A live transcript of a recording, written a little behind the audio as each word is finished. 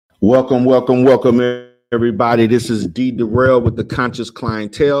Welcome, everybody. This is Derell with the Conscious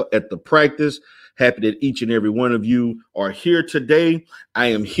Clientele at the practice. Happy that each and every one of you are here today. I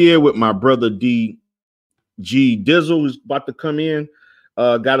am here with my brother Dizzle, who's about to come in.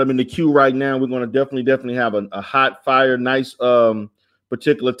 Got him in the queue right now. We're going to definitely have a hot fire, nice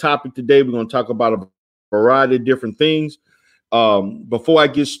particular topic today. We're going to talk about a variety of different things. Before I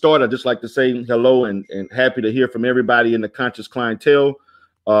get started, I'd just like to say hello and happy to hear from everybody in the Conscious Clientele.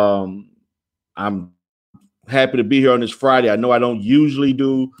 I'm happy to be here on this Friday. I know I don't usually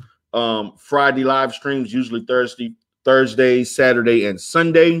do Friday live streams, usually Thursday, Saturday, and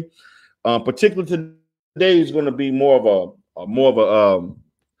Sunday. Particularly today is going to be more of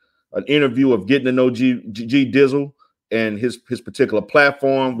an interview of getting to know G Dizzle and his particular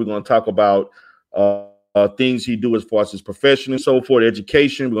platform. We're going to talk about things he do as far as his profession and so forth,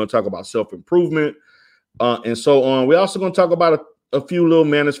 education. We're going to talk about self-improvement and so on. We're also going to talk about a few little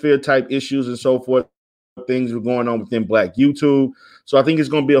manosphere type issues and so forth, things are going on within Black YouTube. So I think it's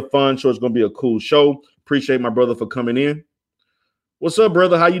going to be a fun show. It's going to be a cool show. Appreciate my brother for coming in. What's up,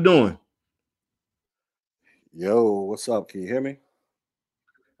 brother? How you doing? Yo, what's up? Can you hear me?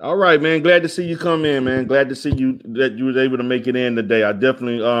 All right, man. Glad to see you come in, man. Glad to see you that you was able to make it in today. I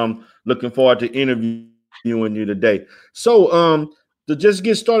definitely looking forward to interviewing you today. So to just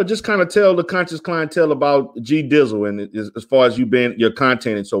get started, just kind of tell the Conscious Clientele about G Dizzle and as far as you've been, your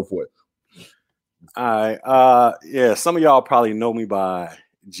content and so forth. All right. Yeah, some of y'all probably know me by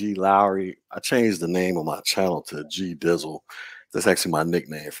G Lowry. I changed the name of my channel to G Dizzle. That's actually my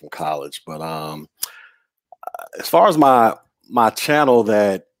nickname from college. But as far as my channel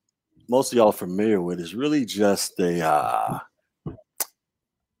that most of y'all are familiar with is really just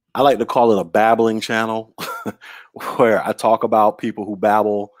I like to call it a babbling channel where I talk about people who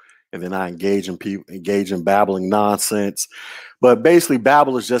babble and then I engage in babbling nonsense. But basically,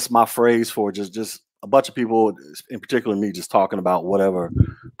 babble is just my phrase for just a bunch of people, in particular me, just talking about whatever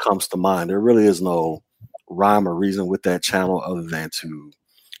comes to mind. There really is no rhyme or reason with that channel other than to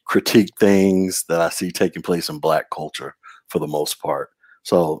critique things that I see taking place in Black culture for the most part.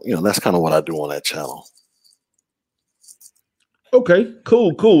 So, that's kind of what I do on that channel. Okay,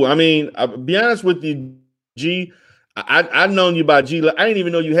 cool. I mean, I'll be honest with you, G. I've known you by G. I didn't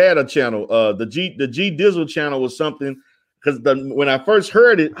even know you had a channel. The G Dizzle channel was something because when I first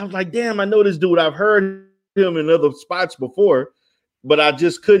heard it, I was like, damn, I know this dude. I've heard him in other spots before, but I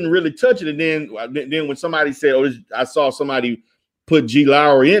just couldn't really touch it. And then when somebody said, "Oh, I saw somebody put G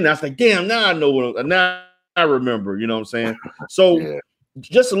Lowry in," I was like, damn, now I know. Now I remember. You know what I'm saying? So yeah.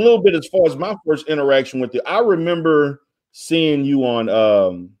 Just a little bit as far as my first interaction with you, I remember seeing you on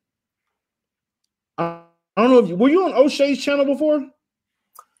I don't know if were you on O'Shea's channel before?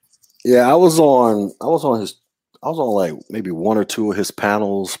 Yeah, I was on like maybe one or two of his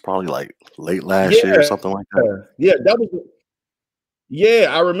panels, probably like late last year or something like that.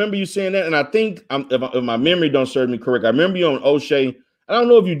 Yeah, I remember you saying that, and I think if my memory don't serve me correct, I remember you on O'Shea. I don't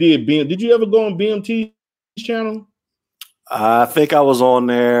know if you did BM. Did you ever go on BMT's channel? I think I was on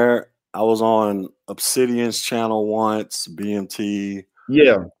there. I was on Obsidian's channel once, BMT.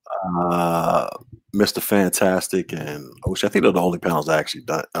 Yeah. Mr. Fantastic and O'Shea. I think they're the only panels I've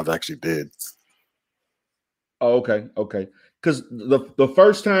actually did. Oh, okay. Because the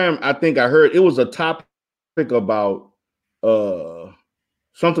first time I think I heard it was a topic about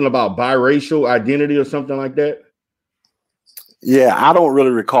something about biracial identity or something like that. Yeah, I don't really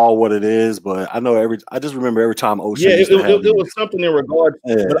recall what it is, but I know I just remember every time O'Shea. Yeah, it was something in regards.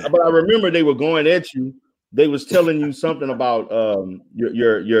 Yeah. But I remember they were going at you. They was telling you something about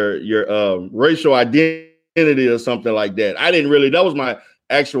your racial identity or something like that. I didn't really. That was my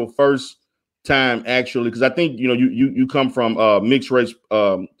actual first time actually, because I think you come from mixed race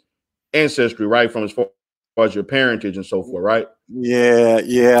ancestry, right? From as far as your parentage and so forth, right? Yeah.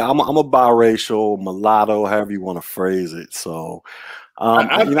 I'm a biracial mulatto, however you want to phrase it. So,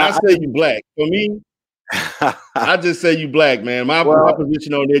 I say you Black. For me, I just say you Black, man. My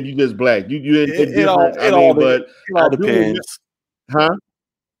position on that, you just Black. It all depends. Huh?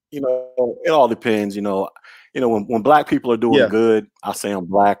 It all depends. When Black people are doing good, I'll say I'm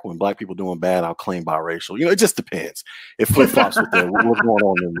Black. When Black people are doing bad, I'll claim biracial. It just depends. It flip flops with what's going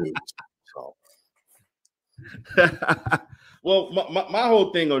on in the news. So. Well, my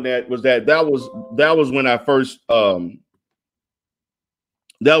whole thing on that was that was when I first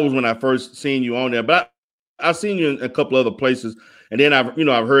seen you on there. But I've seen you in a couple other places, and then I've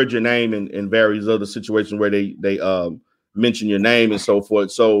heard your name in various other situations where they mention your name and so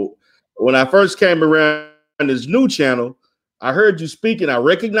forth. So when I first came around this new channel, I heard you speak and I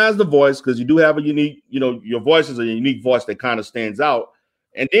recognized the voice because you do have a unique, your voice is a unique voice that kind of stands out.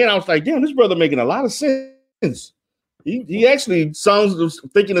 And then I was like, damn, this brother making a lot of sense. He actually sounds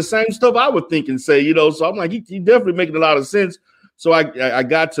thinking the same stuff I would think and say, So I'm like, he definitely making a lot of sense. So I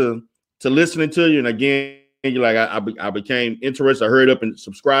got to listening to you, and again, you're like, I became interested. I hurried up and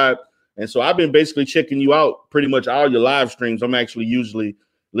subscribed, and so I've been basically checking you out pretty much all your live streams. I'm actually usually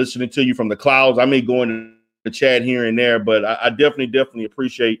listening to you from the clouds. I may go into the chat here and there, but I definitely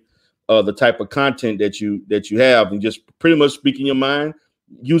appreciate the type of content that you have, and just pretty much speaking your mind,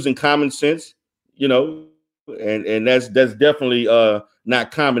 using common sense, and that's definitely not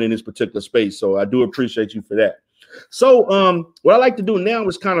common in this particular space. So I do appreciate you for that. So what I like to do now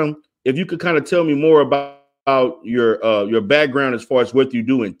is kind of, if you could kind of tell me more about your background as far as what you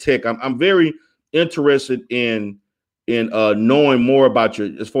do in tech. I'm very interested in knowing more about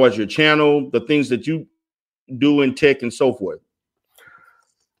as far as your channel, the things that you do in tech and so forth.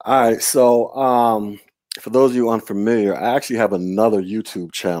 All right. So for those of you unfamiliar, I actually have another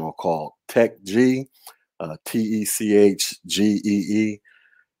YouTube channel called Tech G, TECHGEE.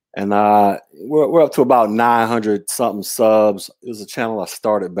 And we're up to about 900 something subs. It was a channel I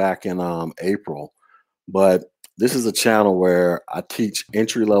started back in April, but this is a channel where I teach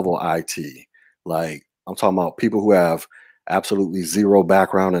entry-level IT. Like, I'm talking about people who have absolutely zero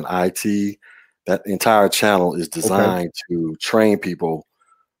background in IT. That entire channel is designed to train people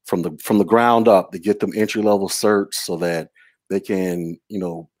from the ground up to get them entry-level certs so that they can,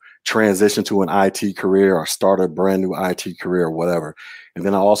 transition to an IT career or start a brand new IT career or whatever. And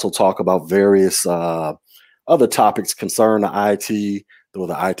then I also talk about various other topics concerning the IT or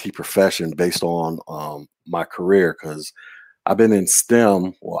the IT profession based on my career, because I've been in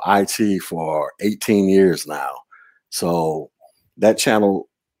STEM or IT for 18 years now. So that channel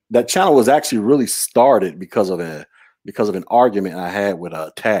was actually really started because of an argument I had with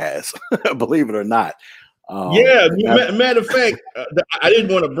Taz, believe it or not. Matter of fact, I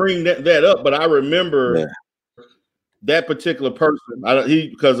didn't want to bring that up, but I remember that particular person.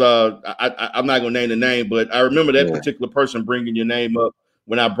 I'm not going to name the name, but I remember that particular person bringing your name up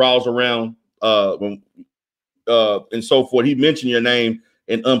when I browse around and so forth. He mentioned your name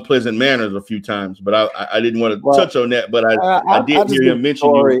in unpleasant manners a few times, but I didn't want to touch on that. But I did hear him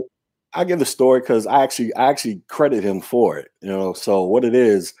mention you. I give the story because I actually credit him for it. So what it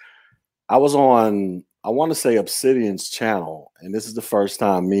is, I was on, I want to say, Obsidian's channel, and this is the first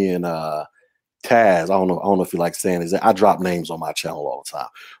time me and Taz, I don't know if you like saying this. I drop names on my channel all the time,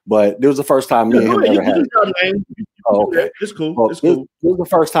 but it was the first time me and him ever had. Oh, okay, it's cool. Well, it's cool. It was the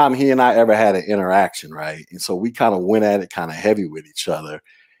first time he and I ever had an interaction, right? And so we kind of went at it kind of heavy with each other,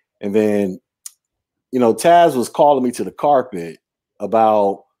 and then, Taz was calling me to the carpet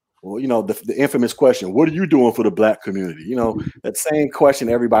about, the infamous question, what are you doing for the Black community? That same question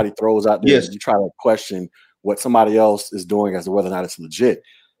everybody throws out there. Yes. You try to question what somebody else is doing as to whether or not it's legit.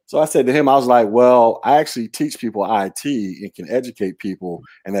 So I said to him, I was like, well, I actually teach people IT and can educate people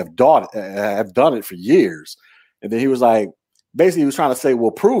and have done it for years. And then he was like, basically he was trying to say,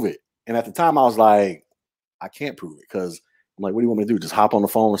 well, prove it. And at the time I was like, I can't prove it, because I'm like, what do you want me to do? Just hop on the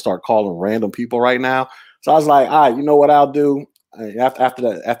phone and start calling random people right now? So I was like, all right, you know what I'll do? After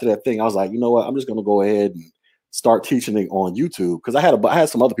that thing, I was like, you know what? I'm just going to go ahead and start teaching it on YouTube, because I had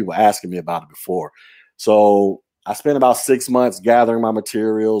some other people asking me about it before. So I spent about 6 months gathering my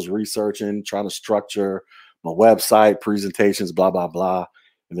materials, researching, trying to structure my website, presentations, blah, blah, blah.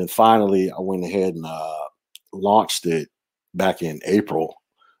 And then finally, I went ahead and launched it back in April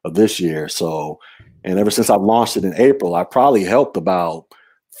of this year. So, and ever since I've launched it in April, I probably helped about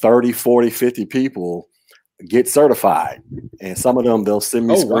 30, 40, 50 people get certified. And some of them, they'll send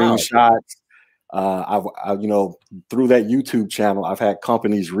me screenshots. Wow. I've through that YouTube channel, I've had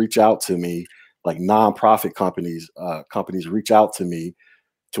companies reach out to me, like nonprofit companies reach out to me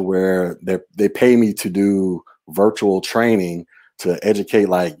to where they pay me to do virtual training to educate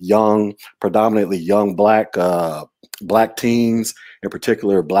like predominantly young Black teens, in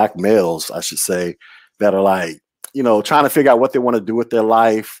particular Black males, I should say, that are like, trying to figure out what they want to do with their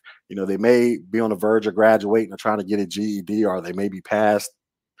life. They may be on the verge of graduating or trying to get a GED, or they may be past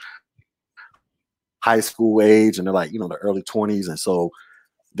high school age and they're like, the early 20s. And so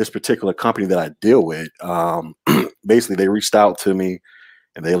this particular company that I deal with, basically they reached out to me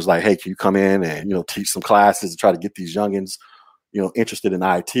and they was like, hey, can you come in and, teach some classes to try to get these youngins, interested in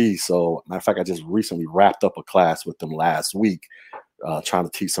IT. So matter of fact, I just recently wrapped up a class with them last week, trying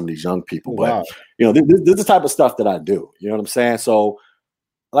to teach some of these young people. Wow. But, this is the type of stuff that I do. You know what I'm saying? So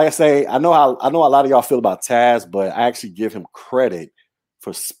like I say, I know a lot of y'all feel about Taz, but I actually give him credit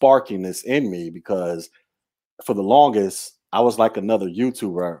for sparking this in me, because for the longest, I was like another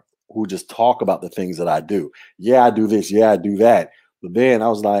YouTuber who just talk about the things that I do. Yeah, I do this. Yeah, I do that. But then I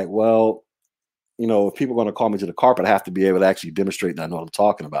was like, well, if people are going to call me to the carpet, I have to be able to actually demonstrate that I know what I'm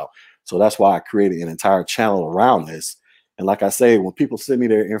talking about. So that's why I created an entire channel around this. And like I say, when people send me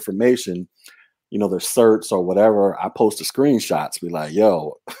their information, their certs or whatever, I post the screenshots, be like,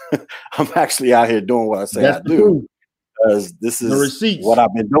 yo, I'm actually out here doing what I say I do. Because this is what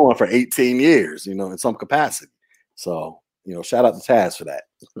I've been doing for 18 years, in some capacity. So, shout out to Taz for that.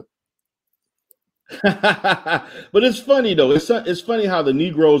 But it's funny though. It's funny how the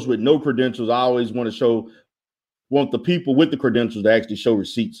Negroes with no credentials always want the people with the credentials to actually show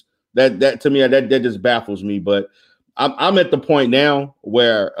receipts. That to me that just baffles me. But I'm at the point now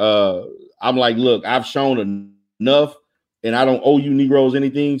where I'm like, look, I've shown enough, and I don't owe you Negroes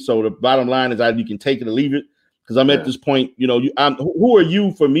anything. So the bottom line is you can take it or leave it, because I'm at this point. Who are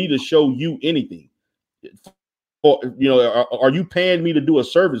you for me to show you anything? Or are you paying me to do a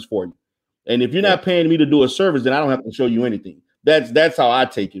service for you? And if you're not paying me to do a service, then I don't have to show you anything. That's how I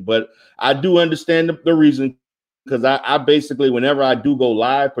take it. But I do understand the reason, because I basically, whenever I do go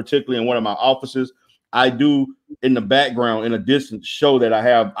live, particularly in one of my offices, I do in the background, in a distance, show that I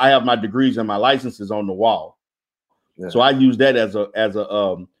have my degrees and my licenses on the wall. Yeah. So I use that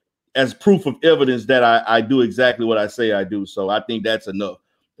as proof of evidence that I do exactly what I say I do. So I think that's enough.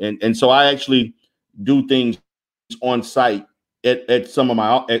 And so I actually do things on site at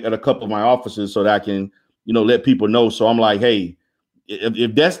a couple of my offices, so that I can, let people know. So I'm like, hey,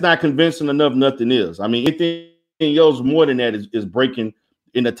 if that's not convincing enough, nothing is. I mean, anything else more than that is breaking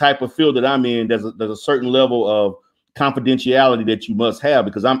in the type of field that I'm in. There's a certain level of confidentiality that you must have,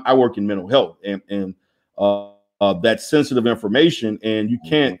 because I work in mental health and that's sensitive information, and you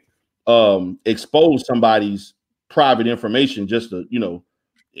can't expose somebody's private information just to,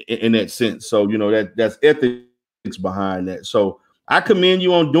 in that sense. So, that's ethics behind that. So I commend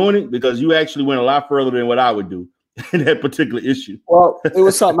you on doing it, because you actually went a lot further than what I would do in that particular issue. Well, it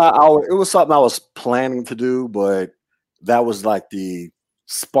was something I was planning to do, but that was like the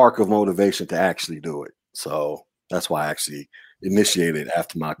spark of motivation to actually do it. So that's why I actually initiated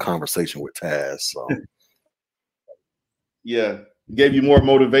after my conversation with Taz. So yeah, gave you more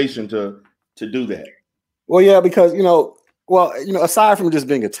motivation to do that. Well, yeah, because aside from just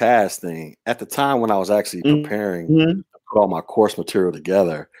being a Taz thing, at the time when I was actually preparing to put all my course material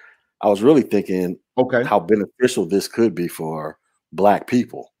together, I was really thinking how beneficial this could be for Black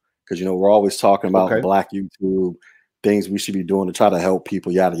people. Because, we're always talking about Black YouTube, things we should be doing to try to help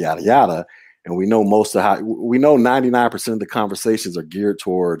people, yada, yada, yada. And we know 99% of the conversations are geared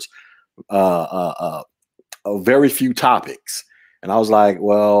towards very few topics. And I was like,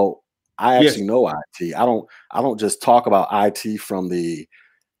 well, I actually know IT. I don't just talk about IT from the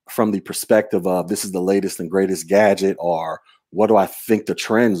perspective of this is the latest and greatest gadget, or what do I think the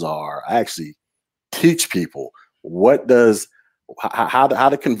trends are. I actually teach people how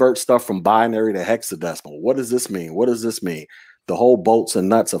to convert stuff from binary to hexadecimal. What does this mean? What does this mean? The whole bolts and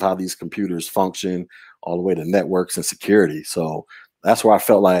nuts of how these computers function, all the way to networks and security. So that's where I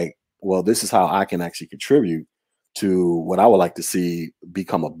felt like, well, this is how I can actually contribute to what I would like to see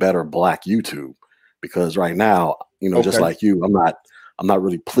become a better Black YouTube. Because right now, just like you, I'm not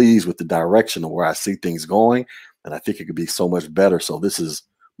really pleased with the direction of where I see things going. And I think it could be so much better. So this is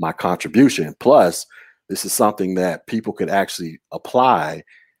my contribution. Plus, this is something that people could actually apply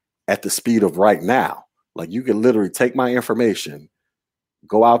at the speed of right now. Like, you could literally take my information,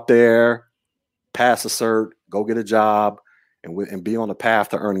 go out there, pass a cert, go get a job, and be on the path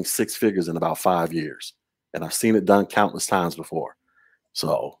to earning 6 figures in about 5 years. And I've seen it done countless times before.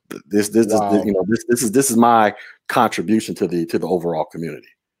 So this is my contribution to the overall community.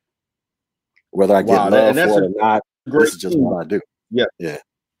 Whether I get love for it or not, this is just what I do. Yeah.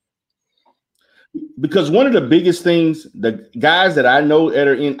 Because one of the biggest things, the guys that I know that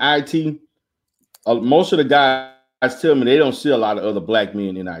are in IT, most of the guys tell me they don't see a lot of other Black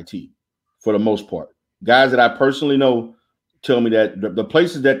men in IT for the most part. Guys that I personally know tell me that the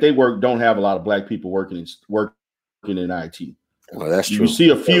places that they work don't have a lot of Black people working in IT. Well, that's true. You see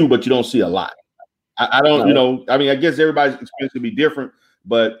a few, but you don't see a lot. I don't, I mean, I guess everybody's experience will be different,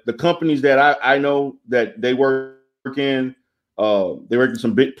 but the companies that I know that they work in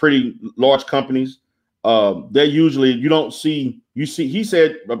some pretty large companies. They're usually, he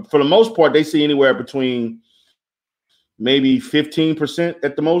said for the most part, they see anywhere between maybe 15%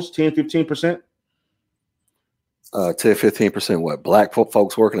 at the most, 10-15%. 10-15% what? Black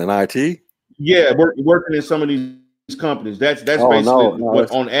folks working in IT? Yeah, working in some of these companies. That's basically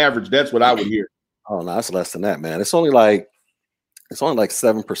on average, that's what I would hear. Oh no, that's less than that, man. It's only like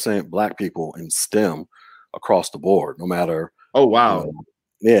 7% Black people in STEM across the board, no matter. Oh wow.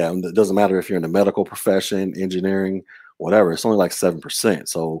 Yeah, it doesn't matter if you're in the medical profession, engineering, whatever. It's only like 7%.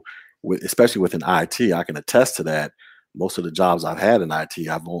 So, especially within IT, I can attest to that. Most of the jobs I've had in IT,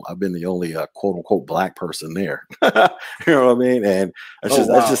 I've been the only quote unquote black person there. You know what I mean? And Oh, that's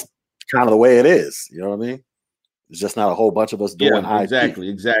wow. just kind of the way it is. You know what I mean? It's just not a whole bunch of us doing Yeah, IT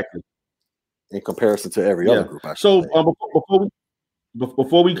exactly. in comparison to every other Yeah. group, I should So say.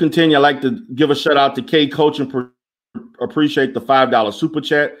 before we continue, I'd like to give a shout out to K Coach and appreciate the $5 super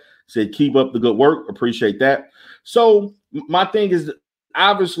chat. Said keep up the good work. Appreciate that. So my thing is,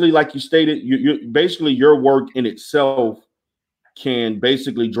 obviously, like you stated, you basically your work in itself can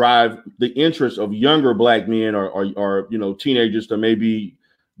basically drive the interest of younger black men or teenagers to maybe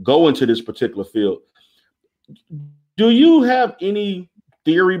go into this particular field. Do you have any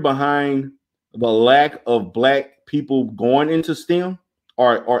theory behind the lack of black people going into STEM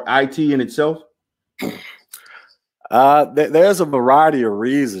or IT in itself? There's a variety of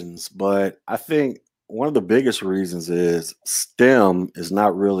reasons, but I think one of the biggest reasons is STEM is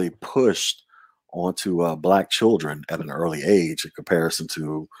not really pushed onto black children at an early age in comparison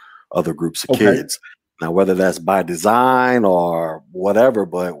to other groups of Okay. kids. Now, whether that's by design or whatever,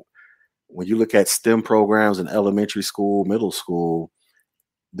 but when you look at STEM programs in elementary school, middle school,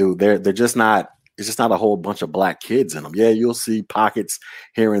 dude, they're just not. It's just not a whole bunch of black kids in them. Yeah, you'll see pockets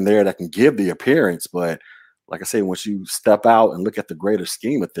here and there that can give the appearance, but like I say, once you step out and look at the greater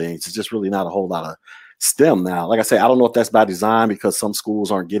scheme of things, it's just really not a whole lot of STEM now. Like I say, I don't know if that's by design because some schools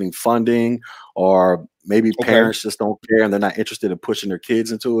aren't getting funding, or maybe parents just don't care and they're not interested in pushing their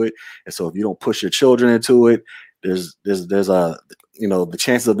kids into it. And so if you don't push your children into it, there's a the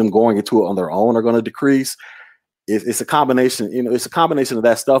chances of them going into it on their own are going to decrease. It's a combination, it's a combination of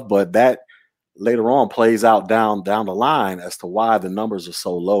that stuff, but that later on plays out down the line as to why the numbers are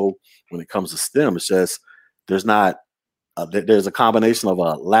so low when it comes to STEM. It's just there's a combination of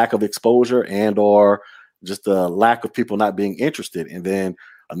a lack of exposure and or just a lack of people not being interested. And then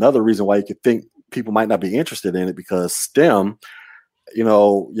another reason why you could think people might not be interested in it, because STEM,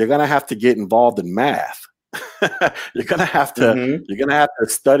 you're going to have to get involved in math. You're going to have to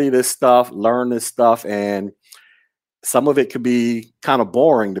study this stuff, learn this stuff. And some of it could be kind of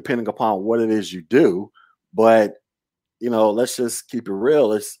boring depending upon what it is you do. But, let's just keep it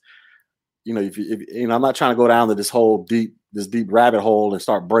real. It's, if I'm not trying to go down to this deep rabbit hole and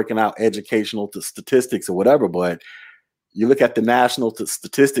start breaking out educational statistics or whatever, but you look at the national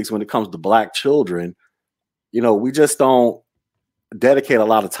statistics when it comes to black children, we just don't dedicate a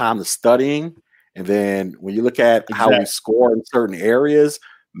lot of time to studying. And then when you look at how we score in certain areas,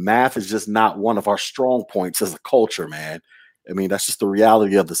 math is just not one of our strong points as a culture, man. I mean, that's just the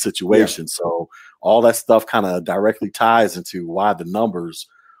reality of the situation. Yeah. So all that stuff kind of directly ties into why the numbers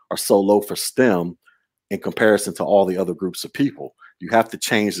are so low for STEM in comparison to all the other groups of people. You have to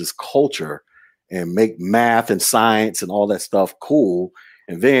change this culture and make math and science and all that stuff cool.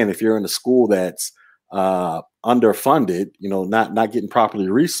 And then if you're in a school that's underfunded, not getting properly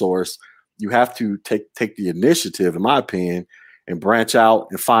resourced, you have to take the initiative, in my opinion, and branch out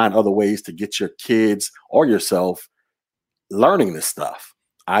and find other ways to get your kids or yourself learning this stuff,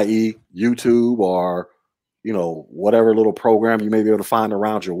 i.e. YouTube or whatever little program you may be able to find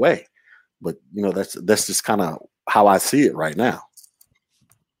around your way. But that's just kind of how I see it right now.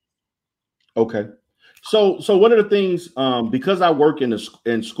 Okay. So one of the things, because I work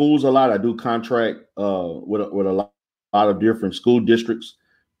in schools a lot, I do contract with a lot of different school districts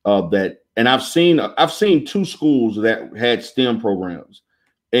and I've seen two schools that had STEM programs,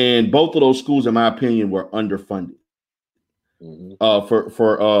 and both of those schools, in my opinion, were underfunded.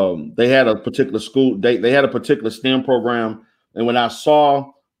 They had a particular school, they had a particular STEM program, and when I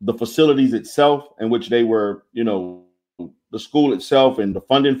saw the facilities itself in which they were, the school itself and the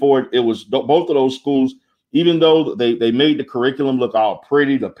funding for it, it was both of those schools, even though they made the curriculum look all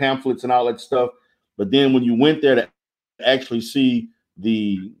pretty, the pamphlets and all that stuff, but then when you went there to actually see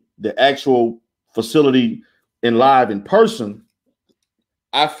the actual facility in person,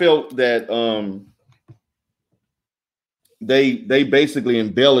 I felt that they basically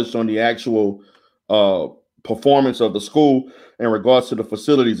embellished on the actual performance of the school in regards to the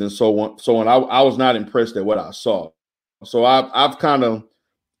facilities and so on. So I was not impressed at what I saw. So I've kind of,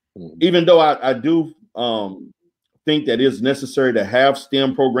 even though I do think that it's necessary to have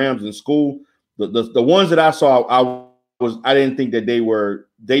STEM programs in school, the ones that I saw, I didn't think that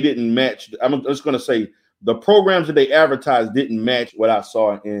they didn't match. I'm just going to say the programs that they advertised didn't match what I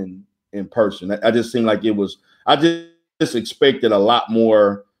saw in person. I just seemed like I just expected a lot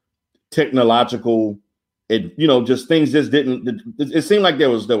more technological, just things just didn't. It seemed like it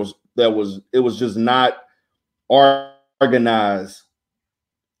was just not organized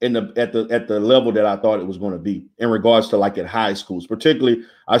at the level that I thought it was going to be in regards to like at high schools. Particularly,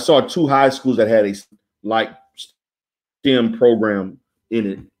 I saw 2 high schools that had a like STEM program in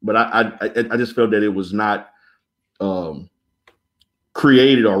it, but I just felt that it was not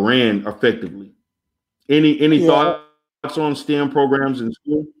created or ran effectively. Any thoughts on STEM programs in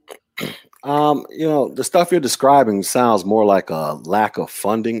school? The stuff you're describing sounds more like a lack of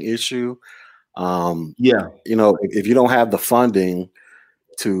funding issue. If you don't have the funding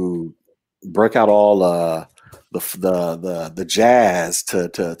to break out all the jazz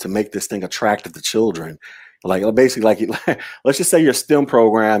to make this thing attractive to children, like basically let's just say your STEM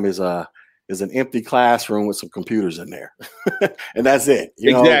program is an empty classroom with some computers in there, and that's it.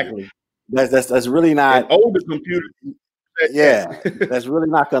 Exactly. That's really not an older computer. Yeah, that's really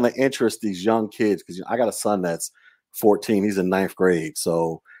not going to interest these young kids, because I got a son that's 14. He's in 9th grade.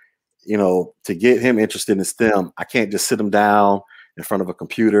 So, to get him interested in STEM, I can't just sit him down in front of a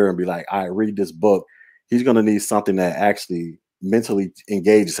computer and be like, all right, read this book. He's going to need something that actually mentally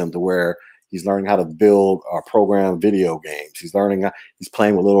engages him to where he's learning how to build or program video games. He's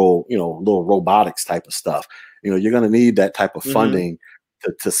playing with little robotics type of stuff. You're going to need that type of funding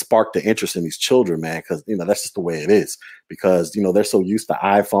to spark the interest in these children, man, because that's just the way it is. Because they're so used to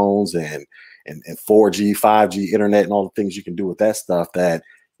iPhones and 4G, 5G internet and all the things you can do with that stuff, that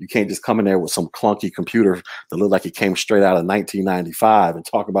you can't just come in there with some clunky computer that look like it came straight out of 1995 and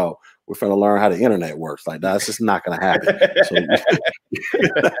talk about we're going to learn how the internet works. Like, that's just not going to happen. So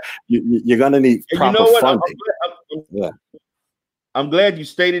you're going to need proper funding. I'm glad you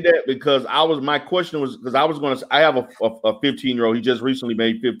stated that, because my question was, because I was going to, I have a 15-year-old. He just recently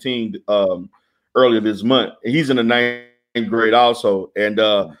made 15 earlier this month. He's in the 9th grade also. And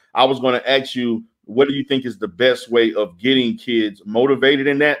I was going to ask you, what do you think is the best way of getting kids motivated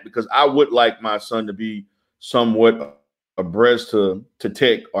in that? Because I would like my son to be somewhat abreast to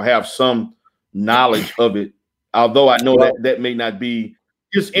tech or have some knowledge of it. Although I know that may not be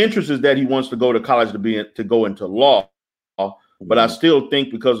his interest, is that he wants to go to college to go into law. But I still think,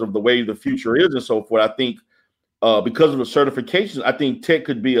 because of the way the future is and so forth, I think because of the certifications, I think tech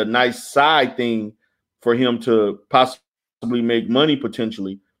could be a nice side thing for him to possibly make money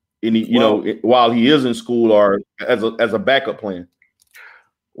potentially while he is in school, or as a backup plan.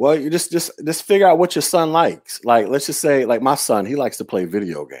 Well, you just figure out what your son likes. Like, let's just say, like my son, he likes to play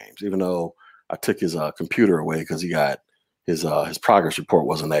video games, even though I took his computer away because he got his progress report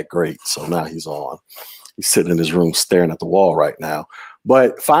wasn't that great. So now he's sitting in his room staring at the wall right now.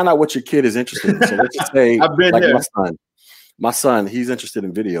 But find out what your kid is interested in. So let's just say, like my son, he's interested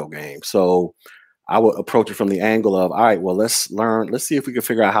in video games. So I would approach it from the angle of, all right, well, let's see if we can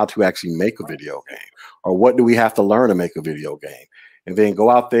figure out how to actually make a video game, or what do we have to learn to make a video game? And then go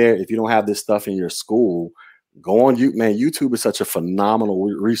out there. If you don't have this stuff in your school, go on YouTube. Man, YouTube is such a phenomenal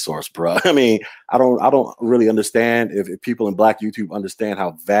resource, bro. I mean, I don't really understand if people in Black YouTube understand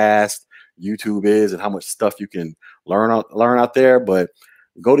how vast YouTube is and how much stuff you can learn out there. But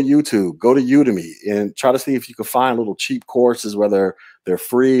go to YouTube, go to Udemy, and try to see if you can find little cheap courses, whether they're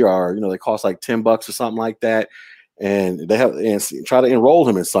free or they cost like $10 or something like that. And try to enroll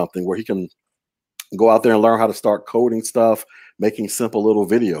him in something where he can go out there and learn how to start coding stuff, making simple little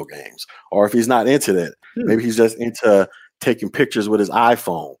video games. Or if he's not into that, maybe he's just into taking pictures with his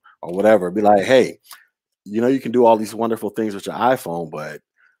iPhone or whatever. Be like, hey, you can do all these wonderful things with your iPhone, but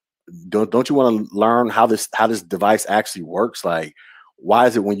don't you want to learn how this device actually works? Like, why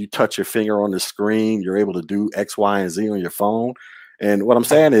is it when you touch your finger on the screen, you're able to do X, Y, and Z on your phone? And what I'm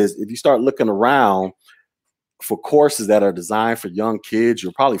saying is, if you start looking around for courses that are designed for young kids,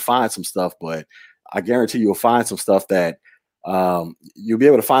 you'll probably find some stuff, but I guarantee you'll find some stuff that you'll be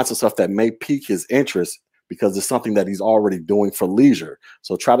able to find some stuff that may pique his interest, because it's something that he's already doing for leisure.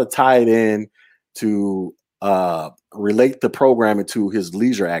 So try to tie it in to relate the programming to his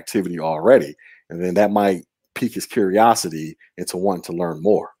leisure activity already. And then that might pique his curiosity into wanting to learn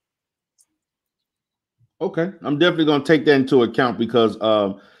more. Okay. I'm definitely going to take that into account, because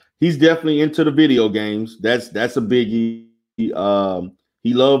he's definitely into the video games. That's a biggie.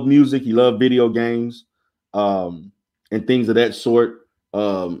 He loved music. He loved video games and things of that sort.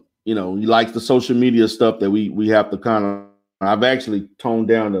 He likes the social media stuff that we have to kind of, I've actually toned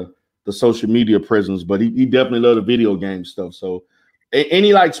down the social media presence, but he definitely loved the video game stuff. So, and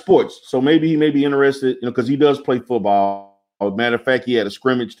he likes sports. So maybe he may be interested, because he does play football. As a matter of fact, he had a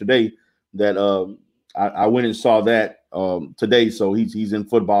scrimmage today that I went and saw that today. So he's in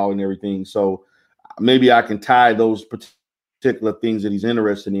football and everything. So maybe I can tie those particular things that he's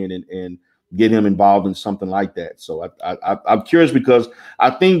interested in and get him involved in something like that. So I'm curious, because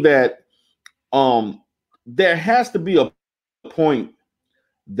I think that there has to be a point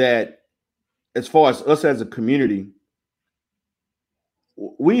that as far as us as a community,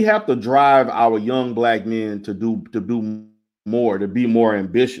 we have to drive our young black men to do more, to be more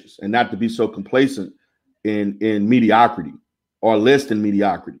ambitious, and not to be so complacent in mediocrity or less than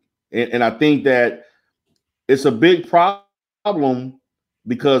mediocrity. And I think that it's a big problem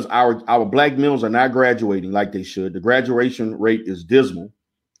because our black males are not graduating like they should. The graduation rate is dismal,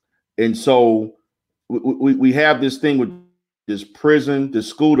 and so we have this thing with this prison, this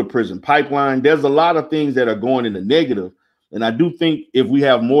school to prison pipeline. There's a lot of things that are going in the negative. And I do think if we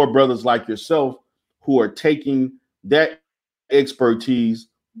have more brothers like yourself who are taking that expertise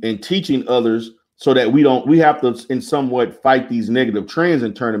and teaching others so that we have to in somewhat fight these negative trends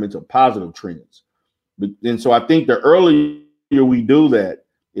and turn them into positive trends. And so I think the earlier we do that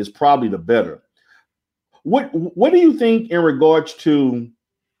is probably the better. What do you think in regards to,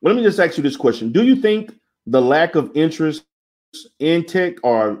 let me just ask you this question. Do you think the lack of interest in tech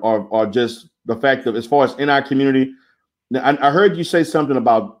or just the fact of, as far as in our community, now, I heard you say something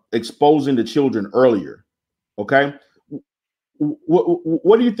about exposing the children earlier. Okay.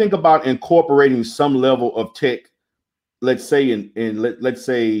 What do you think about incorporating some level of tech, let's say let's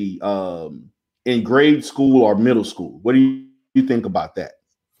say in grade school or middle school? What do you think about that?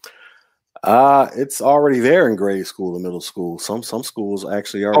 It's already there in grade school and middle school. Some schools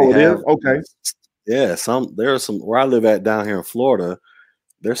actually already have. Okay. Yeah, there are some where I live at down here in Florida.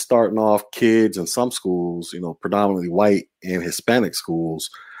 They're starting off kids in some schools, predominantly white and Hispanic schools.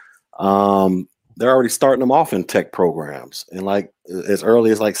 They're already starting them off in tech programs and like as early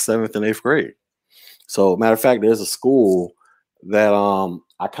as like 7th and 8th grade. So matter of fact, there's a school that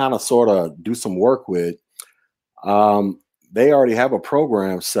I kind of sort of do some work with. They already have a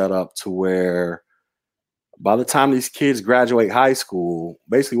program set up to where by the time these kids graduate high school,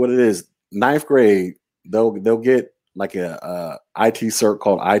 basically what it is, 9th grade, they'll get like a IT cert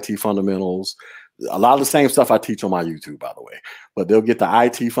called IT Fundamentals. A lot of the same stuff I teach on my YouTube, by the way, but they'll get the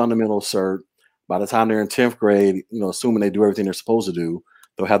IT Fundamentals cert. By the time they're in 10th grade, assuming they do everything they're supposed to do,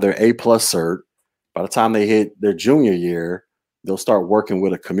 they'll have their A+ cert. By the time they hit their junior year, they'll start working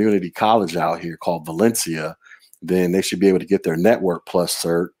with a community college out here called Valencia. Then they should be able to get their Network Plus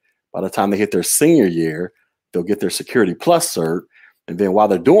cert. By the time they hit their senior year, they'll get their Security Plus cert. And then while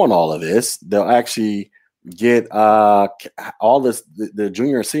they're doing all of this, they'll actually get all this, the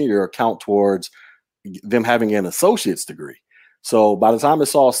junior and senior count towards them having an associate's degree. So by the time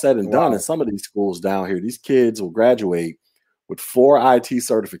it's all said and done, in some of these schools down here, these kids will graduate with 4 IT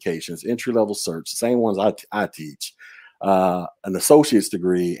certifications, entry-level certs, the same ones I teach, an associate's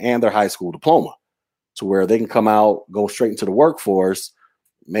degree, and their high school diploma, to where they can come out, go straight into the workforce,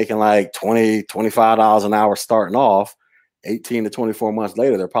 making like $20, $25 an hour starting off. 18 to 24 months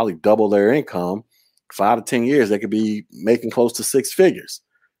later, they'll probably double their income. 5 to 10 years, they could be making close to 6 figures.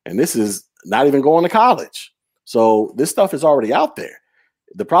 And this is not even going to college. So this stuff is already out there.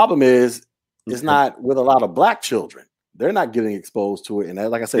 The problem is, it's not with a lot of black children. They're not getting exposed to it. And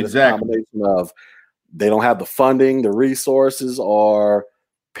like I said, it's a combination of they don't have the funding, the resources, or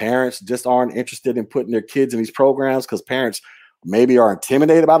parents just aren't interested in putting their kids in these programs because parents maybe are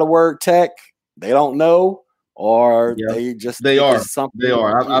intimidated by the word tech. They don't know, or they are. I've seen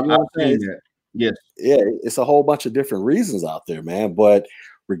that. Yes. Yeah, it's a whole bunch of different reasons out there, man. But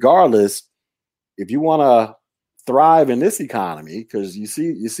regardless, if you want to thrive in this economy, because you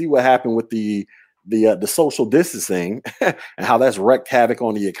see what happened with the social distancing and how that's wreaked havoc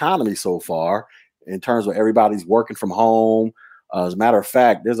on the economy so far in terms of everybody's working from home. As a matter of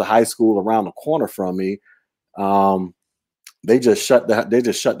fact, there's a high school around the corner from me. They just shut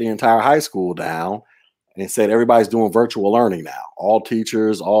the entire high school down and said everybody's doing virtual learning now. All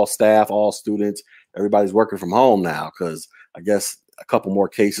teachers, all staff, all students, everybody's working from home now because I guess a couple more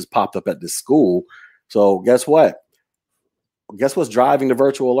cases popped up at this school. So guess what? Guess what's driving the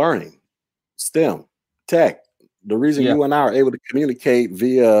virtual learning? STEM, tech. The reason you and I are able to communicate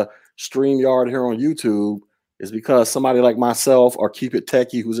via StreamYard here on YouTube is because somebody like myself or Keep It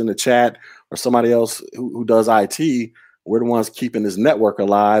Techie who's in the chat or somebody else who does IT, we're the ones keeping this network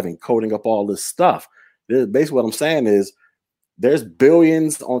alive and coding up all this stuff. Basically what I'm saying is there's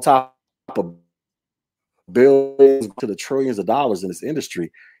billions on top of billions to the trillions of dollars in this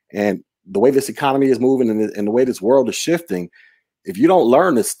industry. And the way this economy is moving and the way this world is shifting, if you don't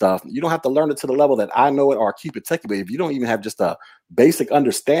learn this stuff, you don't have to learn it to the level that I know it or Keep It Techie. But if you don't even have just a basic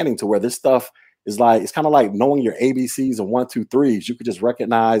understanding to where this stuff is like, it's kind of like knowing your ABCs and 1, 2, 3s. You could just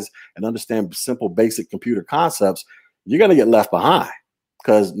recognize and understand simple, basic computer concepts. You're going to get left behind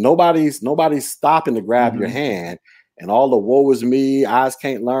because nobody's stopping to grab your hand. And all the woe is me, eyes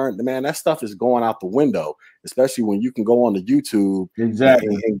can't learn. Man, that stuff is going out the window. especially when you can go on to YouTube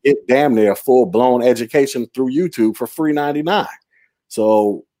Exactly. and get damn near full-blown education through YouTube for free 99.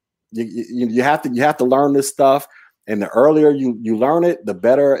 So you have to learn this stuff, and the earlier you learn it, the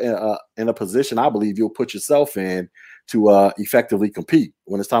better in a position I believe you'll put yourself in to effectively compete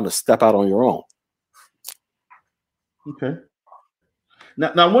when it's time to step out on your own. Okay.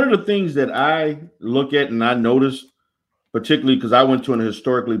 Now, one of the things that I look at and I noticed, particularly because I went to an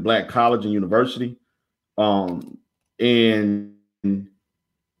historically Black college and university, and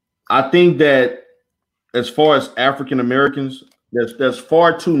I think that as far as African Americans, there's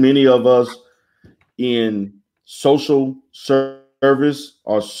far too many of us in social service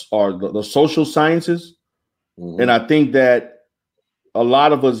or the social sciences, and I think that a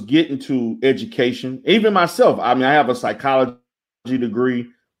lot of us get into education. Even myself, I mean, I have a psychology degree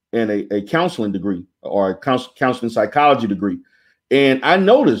and a counseling degree, or a counseling psychology degree, and I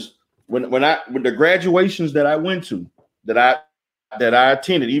noticed with the graduations that I went to, that I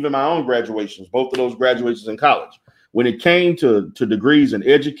attended, even my own graduations, both of those graduations in college, when it came to degrees in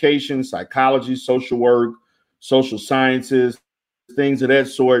education, psychology, social work, social sciences, things of that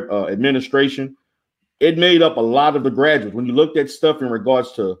sort, administration, it made up a lot of the graduates. When you looked at stuff in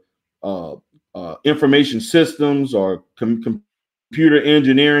regards to information systems or computer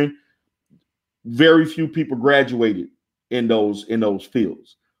engineering, very few people graduated in those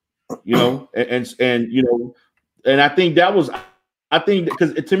fields. You know, and you know, and I think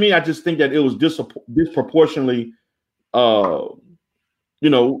because to me, I just think that it was disproportionately, you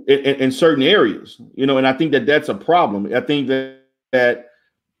know, in certain areas, you know, and I think that that's a problem. I think that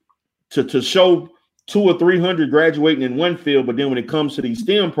to show 200 or 300 graduating in one field, but then when it comes to these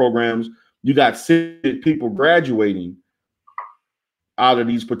STEM programs, you got 6 people graduating out of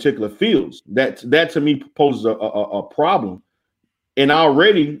these particular fields. That to me poses a problem. And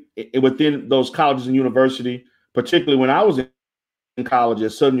already within those colleges and university, particularly when I was in college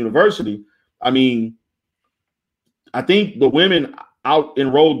at Southern University, I mean, I think the women out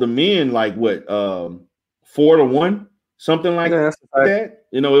enrolled the men like what 4-1, something like that.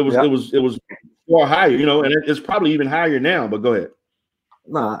 You know, it was far higher. You know, and it's probably even higher now. But go ahead.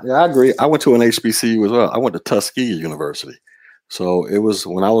 Nah, yeah, I agree. I went to an HBCU as well. I went to Tuskegee University, so it was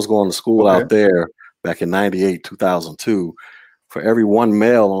when I was going to school out there back in '98, 2002. For every one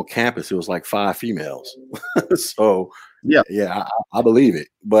male on campus, it was like 5 females. So yeah, I believe it.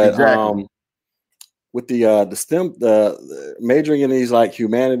 But exactly. With the STEM, the majoring in these like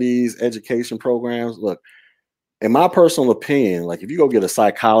humanities education programs, look, in my personal opinion, like if you go get a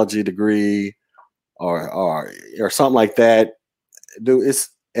psychology degree or something like that, dude, it's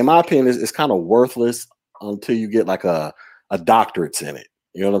in my opinion, it's kind of worthless until you get like a doctorate's in it.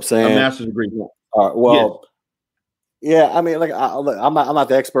 You know what I'm saying? A master's degree. Well. Yes. Yeah, I mean, like I'm not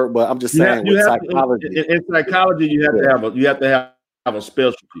the expert, but I'm just saying with psychology. In psychology, you have to have a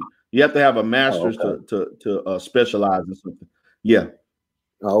specialty. You have to have a master's to specialize in something. Yeah.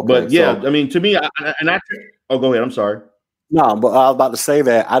 Okay. But yeah, I mean, to me, go ahead. I'm sorry. No, but I was about to say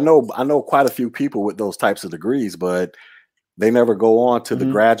that I know quite a few people with those types of degrees, but they never go on to the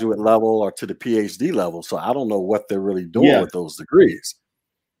graduate level or to the PhD level. So I don't know what they're really doing with those degrees.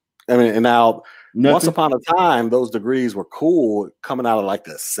 I mean, and now once upon a time, those degrees were cool coming out of like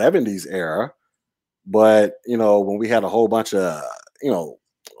the 70s era. But, you know, when we had a whole bunch of, you know,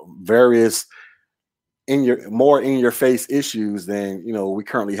 various in your face issues than, you know, we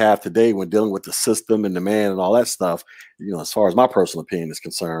currently have today when dealing with the system and demand and all that stuff, you know, as far as my personal opinion is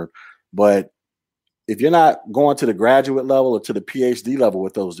concerned. But if you're not going to the graduate level or to the PhD level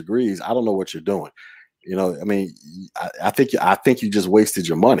with those degrees, I don't know what you're doing. You know, I mean, I think you just wasted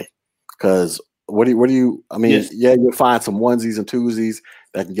your money, because what do you I mean, yeah, you'll find some onesies and twosies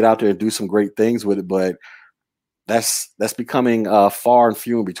that can get out there and do some great things with it, but that's becoming far and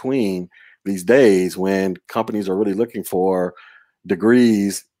few in between these days when companies are really looking for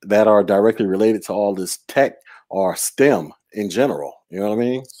degrees that are directly related to all this tech or STEM in general. You know what I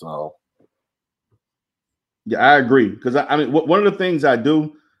mean? So yeah, I agree, because I mean, one of the things I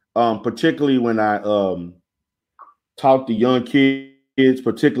do, particularly when I talk to young kids,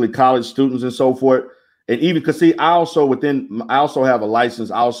 particularly college students and so forth, and even because I also have a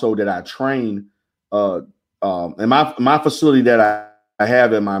license also that I train, in my facility that I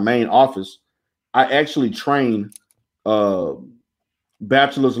have in my main office, I actually train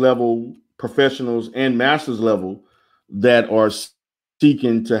bachelor's level professionals and master's level that are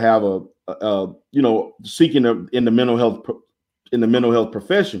seeking to have in the mental health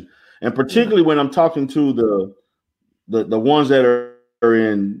profession, and particularly when I'm talking to the ones that are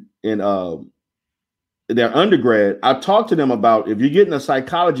in their undergrad, I talk to them about, if you're getting a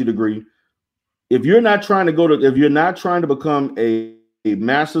psychology degree, if you're not trying to become a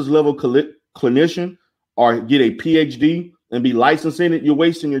master's level clinician or get a PhD and be licensed in it, you're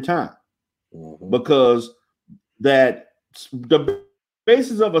wasting your time. Because the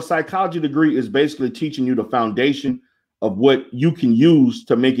basis of a psychology degree is basically teaching you the foundation of what you can use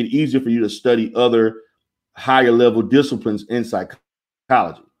to make it easier for you to study other higher level disciplines in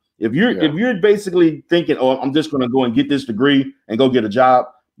psychology. If you're basically thinking, oh, I'm just going to go and get this degree and go get a job,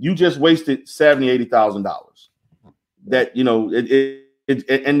 you just wasted $70,000, $80,000. That, you know,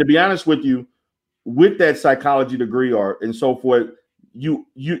 and to be honest with you, with that psychology degree and so forth,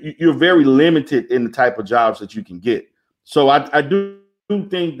 you're very limited in the type of jobs that you can get. So I do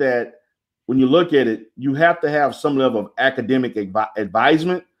think that when you look at it, you have to have some level of academic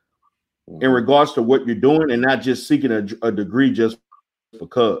advisement in regards to what you're doing, and not just seeking a degree just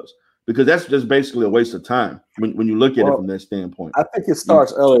because that's just basically a waste of time when you look at it from that standpoint. I think it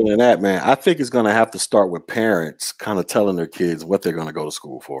starts earlier than that, man. I think it's going to have to start with parents kind of telling their kids what they're going to go to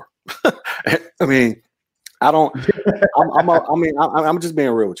school for. I mean, I'm just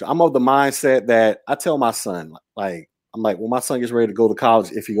being real with you. I'm of the mindset that I tell my son, like, I'm like, when my son gets ready to go to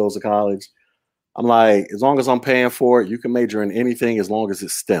college, if he goes to college, I'm like, as long as I'm paying for it, you can major in anything as long as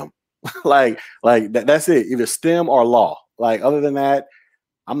it's STEM. that's it. Either STEM or law. Like, other than that,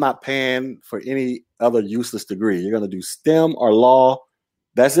 I'm not paying for any other useless degree. You're going to do STEM or law.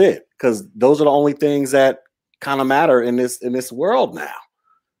 That's it. Because those are the only things that kind of matter in this world now.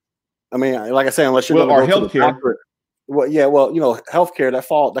 I mean, like I say, unless you're going to go to the doctorate. Well, yeah, well, you know, healthcare,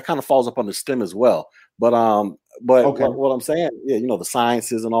 that kind of falls up under STEM as well. But okay. what I'm saying, yeah, you know, the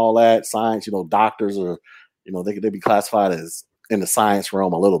sciences and all that, science, you know, doctors are, you know, they be classified as in the science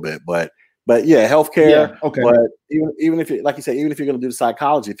realm a little bit, but yeah, healthcare. Yeah, okay. But even if you, like you say, even if you're going to do the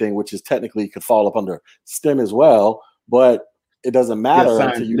psychology thing, which is technically could fall up under STEM as well, but it doesn't matter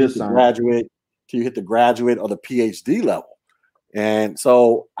until you hit the graduate or the PhD level. And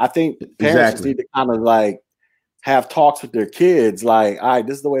so I think parents just need to kind of like have talks with their kids, like, all right,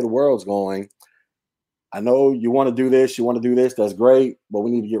 this is the way the world's going. I know you want to do this, that's great, but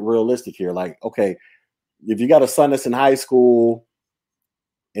we need to get realistic here. Like, okay, if you got a son that's in high school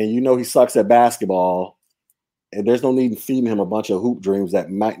and you know he sucks at basketball, and there's no need in feeding him a bunch of hoop dreams that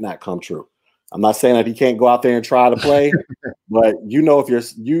might not come true. I'm not saying that he can't go out there and try to play, but you know, if you're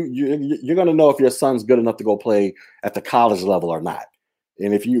going to know if your son's good enough to go play at the college level or not.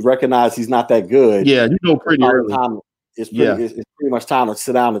 And if you recognize he's not that good, yeah, you know, pretty early. It's pretty much time to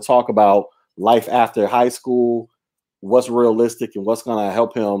sit down and talk about life after high school, what's realistic and what's going to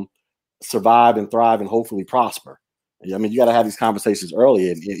help him survive and thrive and hopefully prosper. I mean, you got to have these conversations early,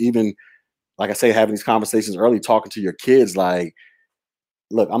 and even, like I say, having these conversations early, talking to your kids, like,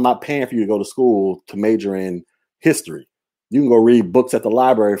 look, I'm not paying for you to go to school to major in history. You can go read books at the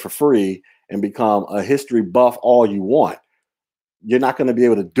library for free and become a history buff all you want. You're not going to be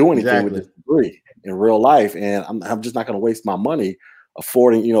able to do anything with this degree in real life. And I'm just not going to waste my money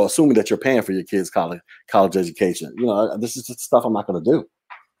affording, you know, assuming that you're paying for your kids' college education. You know, this is just stuff I'm not going to do.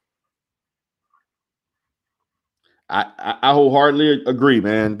 I wholeheartedly agree,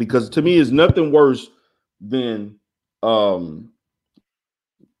 man, because to me, it's nothing worse than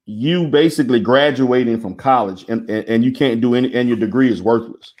you basically graduating from college and you can't do any, and your degree is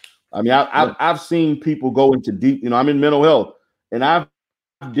worthless. I mean, I've seen people go into deep, you know, I'm in mental health, and I've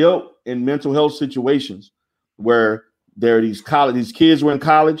dealt in mental health situations where there are these kids were in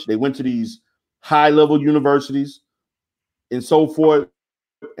college, they went to these high level universities and so forth.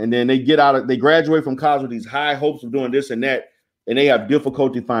 And then they graduate from college with these high hopes of doing this and that, and they have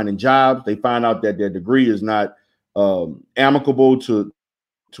difficulty finding jobs. They find out that their degree is not amicable to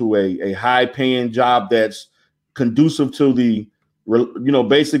a high paying job that's conducive to the, you know,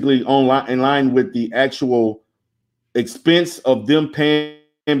 basically in line with the actual expense of them paying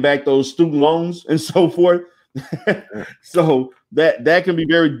back those student loans and so forth. So that can be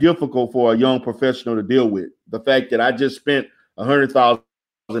very difficult for a young professional to deal with. The fact that I just spent $100,000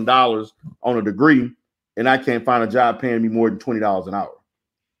 on a degree and I can't find a job paying me more than $20 an hour.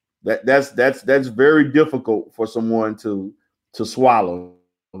 That's very difficult for someone to swallow.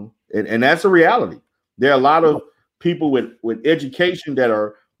 And that's a reality. There are a lot of people with education that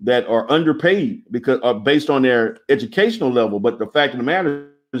are underpaid because based on their educational level. But the fact of the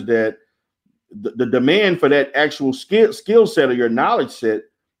matter is that the demand for that actual skill set or your knowledge set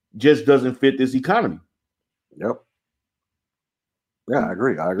just doesn't fit this economy. Yep. Yeah, I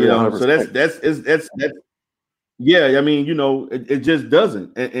agree. You know, so that's yeah. I mean, you know, it just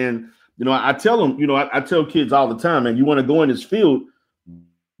doesn't. And you know, I tell them, you know, I tell kids all the time, man, you want to go in this field,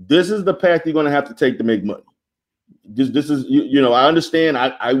 this is the path you're going to have to take to make money. This is, you know, I understand.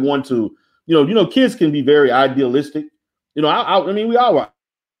 I want to kids can be very idealistic. I mean, we all are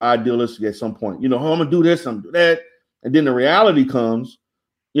idealistic at some point. I'm gonna do this, I'm gonna do that, and then the reality comes,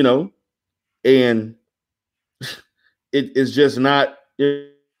 and it's just not,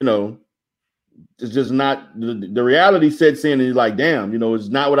 it's just not the reality sets in, and you're like, damn, it's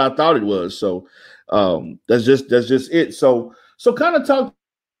not what I thought it was. So that's just it. So kind of talk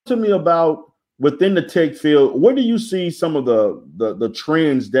to me about within the tech field, where do you see some of the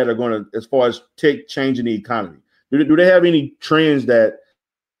trends that are going to, as far as tech changing the economy? Do they have any trends that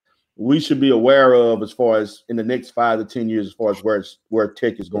we should be aware of as far as in the next 5 to 10 years, as far as where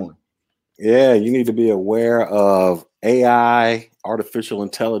tech is going? Yeah, you need to be aware of AI, artificial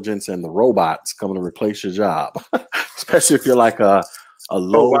intelligence, and the robots coming to replace your job, especially if you're like a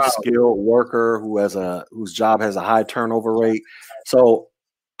low skilled worker whose job has a high turnover rate. So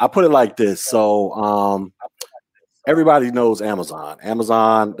I put it like this. So everybody knows Amazon.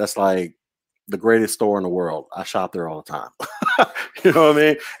 Amazon, that's like the greatest store in the world. I shop there all the time. You know what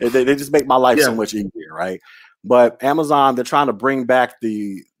I mean? They just make my life so much easier, right? But Amazon, they're trying to bring back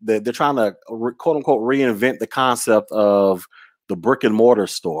they're trying to quote unquote reinvent the concept of the brick and mortar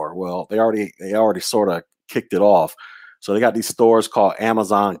store. Well, they already sort of kicked it off. So they got these stores called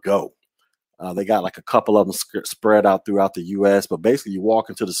Amazon Go. They got like a couple of them spread out throughout the U.S. But basically, you walk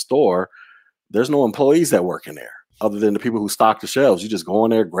into the store, there's no employees that work in there other than the people who stock the shelves. You just go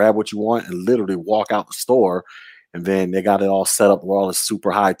in there, grab what you want, and literally walk out the store. And then they got it all set up with all this super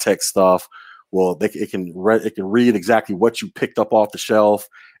high tech stuff. Well, it can read exactly what you picked up off the shelf,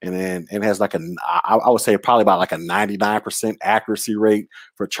 and then it has like I would say probably about like a 99% accuracy rate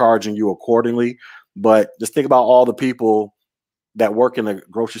for charging you accordingly. But just think about all the people that work in the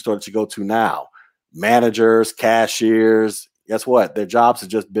grocery store that you go to now, managers, cashiers. Guess what? Their jobs have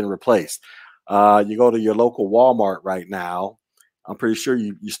just been replaced. You go to your local Walmart right now. I'm pretty sure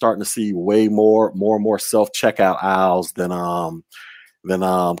you're starting to see way more and more self-checkout aisles than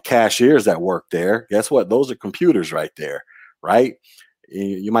cashiers that work there. Guess what? Those are computers right there, right?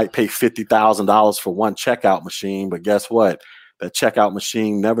 You might pay $50,000 for one checkout machine, but guess what? That checkout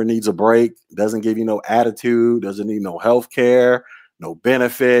machine never needs a break, doesn't give you no attitude, doesn't need no health care, no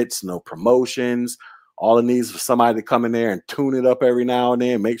benefits, no promotions. All it needs is for somebody to come in there and tune it up every now and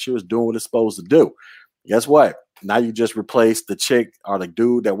then, make sure it's doing what it's supposed to do. Guess what? Now you just replace the chick or the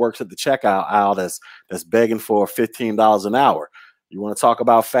dude that works at the checkout aisle that's begging for $15 an hour. You want to talk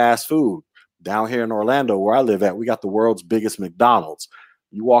about fast food? Down here in Orlando, where I live at, we got the world's biggest McDonald's.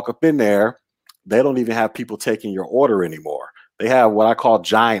 You walk up in there, they don't even have people taking your order anymore. They have what I call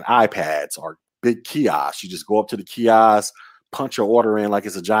giant iPads or big kiosks. You just go up to the kiosk, punch your order in like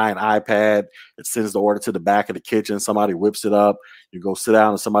it's a giant iPad. It sends the order to the back of the kitchen. Somebody whips it up. You go sit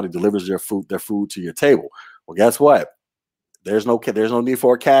down and somebody delivers their food to your table. Well, guess what? There's no need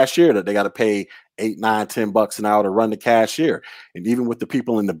for a cashier that they got to pay $8, $9, $10 an hour to run the cashier. And even with the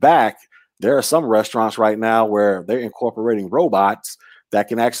people in the back, there are some restaurants right now where they're incorporating robots that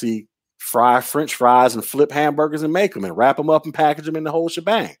can actually fry French fries and flip hamburgers and make them and wrap them up and package them in the whole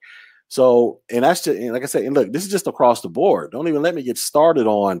shebang. So, and that's just, and like I said, and look, this is just across the board. Don't even let me get started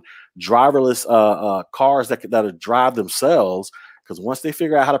on driverless cars that drive themselves, because once they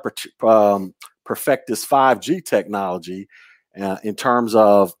figure out how to perfect this 5G technology in terms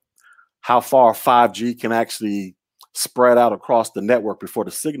of how far 5G can actually spread out across the network before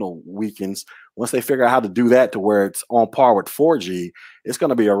the signal weakens. Once they figure out how to do that to where it's on par with 4G, it's going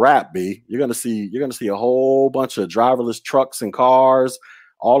to be a wrap, B. You're going to see a whole bunch of driverless trucks and cars,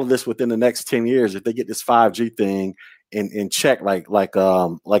 all of this within the next 10 years if they get this 5G thing in check, like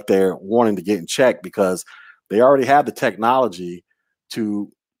they're wanting to get in check, because they already have the technology to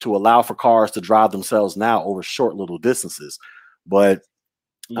allow for cars to drive themselves now over short little distances. But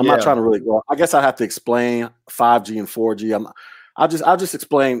I'm not trying to really. Well, I guess I have to explain 5G and 4G. I'll just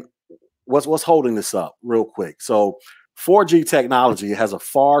explain what's holding this up real quick. So 4G technology has a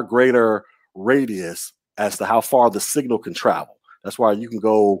far greater radius as to how far the signal can travel. That's why you can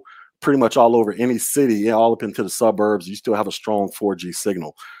go pretty much all over any city, all up into the suburbs. You still have a strong 4G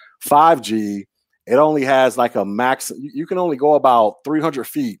signal. 5G, it only has like a max. You can only go about 300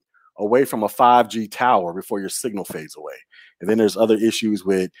 feet away from a 5G tower before your signal fades away. And then there's other issues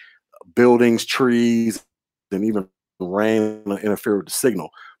with buildings, trees, and even rain interfere with the signal.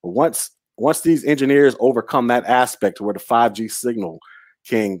 But once these engineers overcome that aspect to where the 5G signal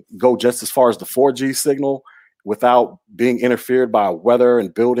can go just as far as the 4G signal without being interfered by weather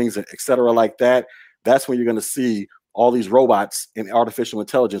and buildings, et cetera, like that, that's when you're going to see all these robots and artificial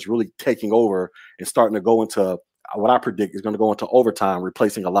intelligence really taking over and starting to go into what I predict is going to go into overtime,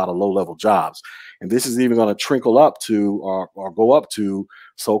 replacing a lot of low-level jobs. And this is even going to trickle up to or go up to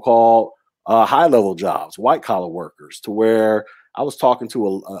so-called high level jobs, white collar workers, to where I was talking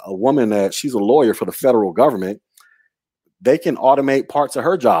to a woman that she's a lawyer for the federal government. They can automate parts of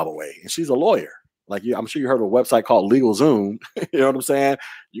her job away, and she's a lawyer. Like I'm sure you heard of a website called LegalZoom. You know what I'm saying?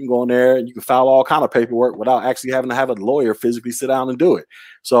 You can go in there and you can file all kind of paperwork without actually having to have a lawyer physically sit down and do it.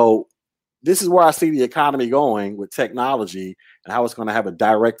 So this is where I see the economy going with technology and how it's going to have a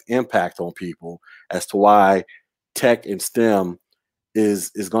direct impact on people as to why tech and STEM is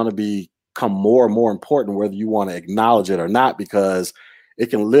going to become more and more important, whether you want to acknowledge it or not, because it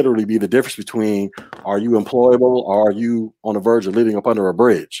can literally be the difference between are you employable or are you on the verge of living up under a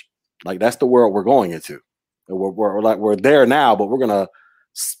bridge? Like that's the world we're going into. And we're there now, but we're gonna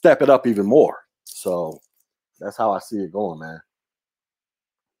step it up even more. So that's how I see it going, man.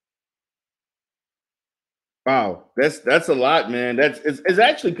 Wow, that's a lot, man. It's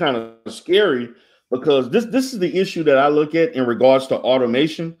actually kind of scary because this is the issue that I look at in regards to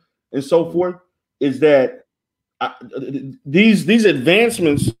automation and so forth. Is that these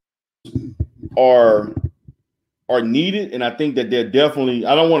advancements are needed, and I think that they're definitely.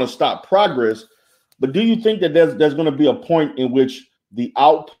 I don't want to stop progress, but do you think that there's going to be a point in which the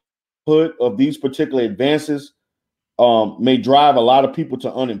output of these particular advances may drive a lot of people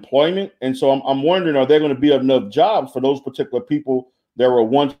to unemployment? And so I'm wondering, are there going to be enough jobs for those particular people that were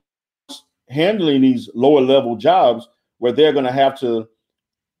once handling these lower level jobs where they're going to have to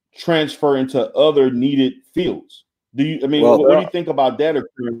transfer into other needed fields? What do you think about that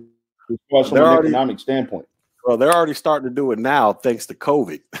from an economic standpoint? Well, they're already starting to do it now, thanks to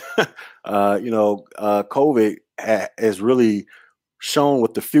COVID. COVID has really shown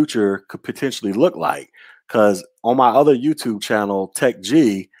what the future could potentially look like. Because on my other YouTube channel, Tech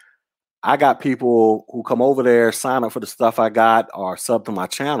G, I got people who come over there, sign up for the stuff I got, or sub to my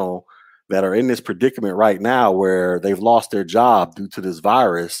channel that are in this predicament right now where they've lost their job due to this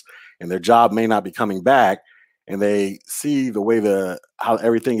virus and their job may not be coming back. And they see the way how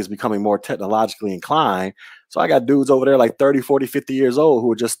everything is becoming more technologically inclined. So I got dudes over there like 30, 40, 50 years old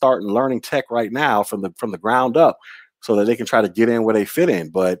who are just starting learning tech right now from the ground up so that they can try to get in where they fit in.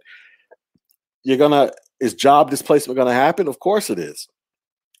 But is job displacement going to happen? Of course it is.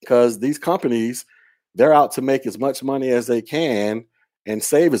 Because these companies, they're out to make as much money as they can and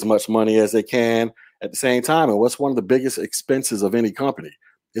save as much money as they can at the same time. And what's one of the biggest expenses of any company?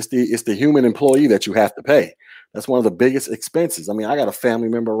 It's the human employee that you have to pay. That's one of the biggest expenses. I mean, I got a family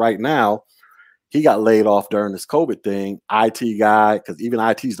member right now. He got laid off during this COVID thing. IT guy, because even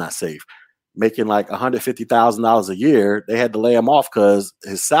IT is not safe, making like $150,000 a year. They had to lay him off because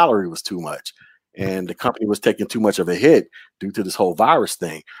his salary was too much. And the company was taking too much of a hit due to this whole virus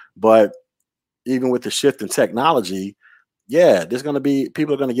thing. But even with the shift in technology, yeah, there's going to be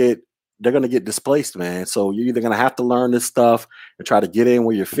people they're going to get displaced, man. So you're either going to have to learn this stuff and try to get in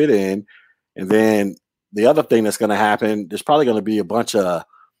where you fit in. And then the other thing that's going to happen, there's probably going to be a bunch of,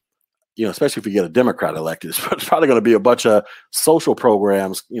 especially if you get a Democrat elected, it's probably going to be a bunch of social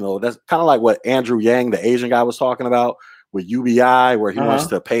programs. That's kind of like what Andrew Yang, the Asian guy, was talking about with UBI, where he wants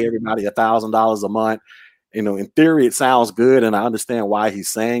to pay everybody $1,000 a month. In theory, it sounds good, and I understand why he's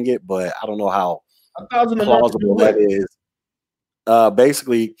saying it, but I don't know how plausible that is.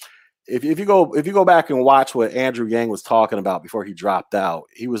 Basically, if you go back and watch what Andrew Yang was talking about before he dropped out,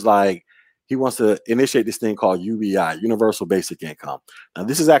 he was like, he wants to initiate this thing called UBI, Universal Basic Income. Now,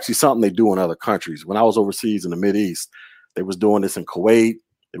 this is actually something they do in other countries. When I was overseas in the Mideast, they was doing this in Kuwait.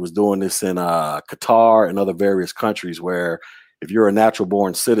 They was doing this in Qatar and other various countries where if you're a natural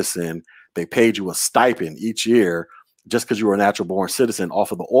born citizen, they paid you a stipend each year just because you were a natural born citizen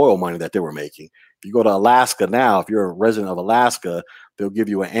off of the oil money that they were making. If you go to Alaska now, if you're a resident of Alaska, they'll give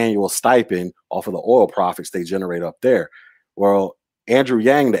you an annual stipend off of the oil profits they generate up there. Well, Andrew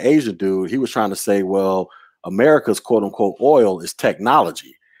Yang, the Asian dude, he was trying to say, well, America's quote unquote oil is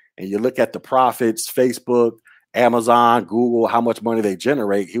technology. And you look at the profits, Facebook, Amazon, Google, how much money they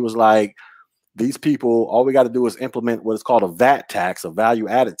generate. He was like, these people, all we got to do is implement what is called a VAT tax, a value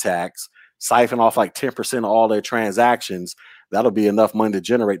added tax, siphon off like 10% of all their transactions. That'll be enough money to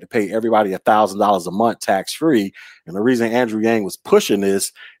generate to pay everybody $1,000 a month tax free. And the reason Andrew Yang was pushing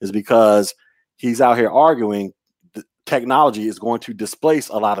this is because he's out here arguing technology is going to displace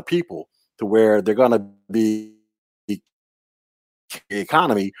a lot of people to where they're going to be the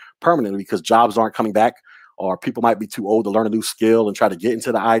economy permanently because jobs aren't coming back or people might be too old to learn a new skill and try to get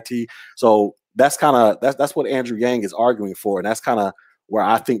into the IT. So that's what Andrew Yang is arguing for. And that's kind of where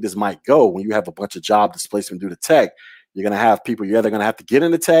I think this might go when you have a bunch of job displacement due to tech. You're going to have people, you're either going to have to get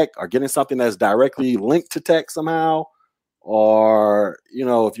into tech or get in something that's directly linked to tech somehow. Or,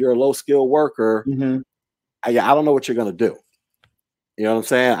 if you're a low skill worker, I don't know what you're going to do. You know what I'm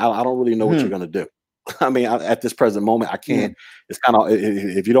saying? I don't really know what you're Hmm. going to do. I mean, at this present moment, I Hmm. can't. It's kind of,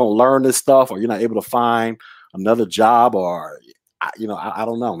 if you don't learn this stuff or you're not able to find another job or, I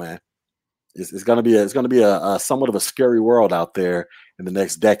don't know, man. It's going to be a somewhat of a scary world out there in the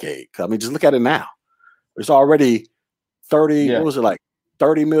next decade. I mean, just look at it now. There's already 30. What Yeah. was it, like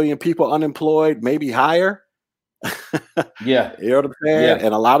 30 million people unemployed, maybe higher. Yeah. You know what I'm saying? Yeah.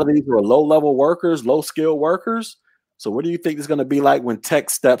 And a lot of these were low-level workers, low-skilled workers. So what do you think is going to be like when tech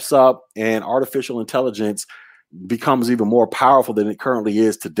steps up and artificial intelligence becomes even more powerful than it currently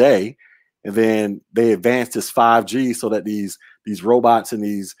is today? And then they advance this 5G so that these robots and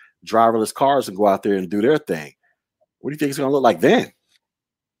these driverless cars can go out there and do their thing. What do you think it's going to look like then?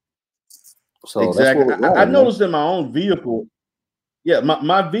 So that's where Exactly. we're I going, man. noticed in my own vehicle. Yeah,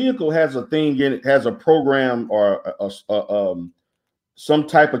 my vehicle has a thing in it, has a program or some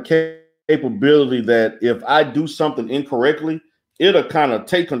type of capability that if I do something incorrectly, it'll kind of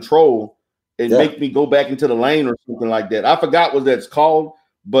take control and Yeah. make me go back into the lane or something like that. I forgot what that's called,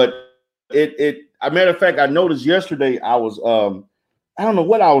 but a matter of fact, I noticed yesterday I was I don't know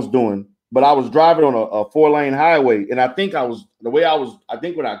what I was doing, but I was driving on a 4-lane highway, and I think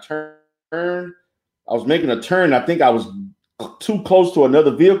when I turned, I was making a turn. I think I was too close to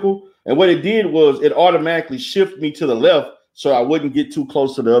another vehicle, and what it did was it automatically shifted me to the left so I wouldn't get too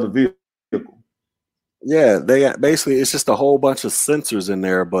close to the other vehicle. Yeah, they basically, it's just a whole bunch of sensors in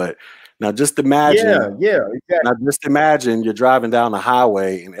there. But now just imagine, Yeah, exactly. you're driving down the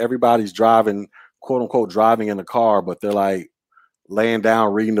highway and everybody's driving, quote unquote, driving in the car, but they're like laying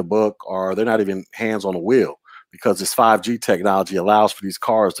down, reading the book, or they're not even hands on the wheel because this 5G technology allows for these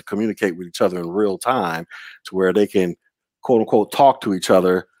cars to communicate with each other in real time to where they can, quote unquote, talk to each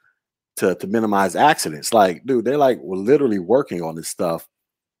other to minimize accidents. Like, dude, we're literally working on this stuff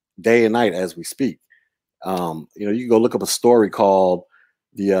day and night as we speak. You can go look up a story called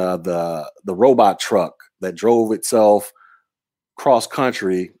the robot truck that drove itself cross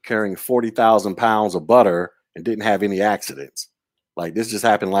country carrying 40,000 pounds of butter and didn't have any accidents. Like, this just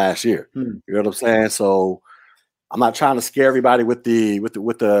happened last year. Hmm. You know what I'm saying? So I'm not trying to scare everybody with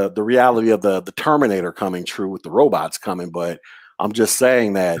the reality of the Terminator coming true with the robots coming, but I'm just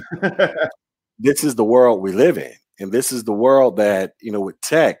saying that this is the world we live in. And this is the world that, with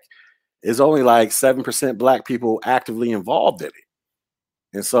tech, is only like 7% Black people actively involved in it.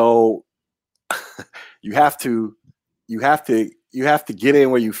 And so you have to get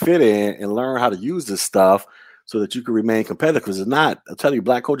in where you fit in and learn how to use this stuff so that you can remain competitive. Because it's not, I'll tell you,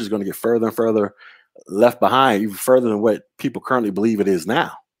 Black culture is going to get further and further left behind, even further than what people currently believe it is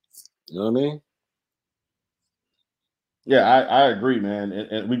now. You know what I mean? Yeah, I agree, man.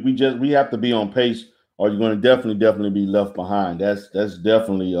 And we have to be on pace, or you're going to definitely be left behind. That's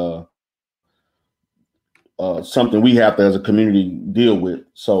definitely something we have to, as a community, deal with.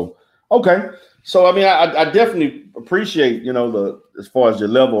 So, okay. So, I mean, I definitely appreciate, as far as your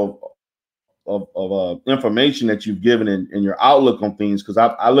level of information that you've given and your outlook on things. Cause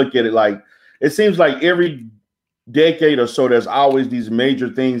I look at it like, it seems like every decade or so, there's always these major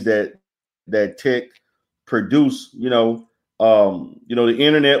things that tech produce, the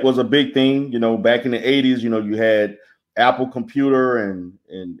internet was a big thing, back in the 80s, you had Apple computer and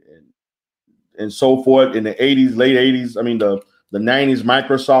so forth. In the 80s, late 80s, I mean the 90s,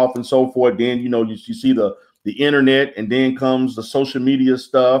 Microsoft and so forth. Then you see the internet, and then comes the social media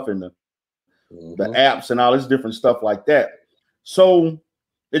stuff and the apps and all this different stuff like that. So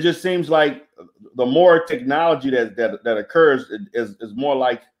it just seems like the more technology that occurs is more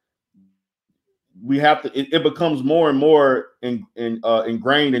like we have to. It becomes more and more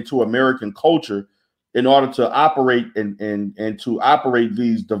ingrained into American culture in order to operate and to operate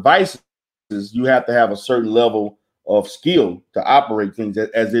these devices. You have to have a certain level of skill to operate things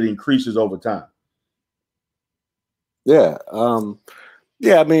as it increases over time. Yeah.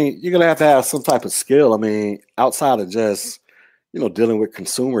 Yeah. I mean, you're going to have some type of skill. I mean, outside of just, dealing with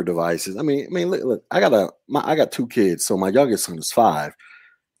consumer devices. I mean, look, I got 2 kids. So my youngest son is 5.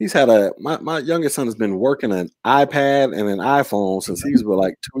 He's had my youngest son has been working an iPad and an iPhone since he was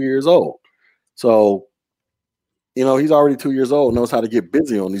like 2 years old. So, he's already 2 years old, knows how to get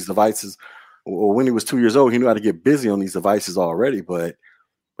busy on these devices. Or when he was 2 years old, he knew how to get busy on these devices already. But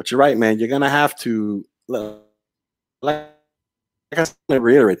you're right, man. You're gonna have to, like I said,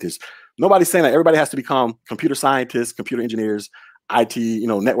 reiterate this. Nobody's saying that everybody has to become computer scientists, computer engineers, IT,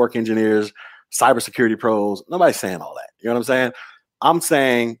 network engineers, cybersecurity pros. Nobody's saying all that. You know what I'm saying? I'm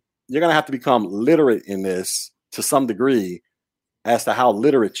saying you're going to have to become literate in this to some degree as to how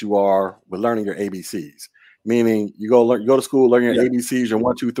literate you are with learning your ABCs. Meaning you go to school, learn your Yeah. ABCs, your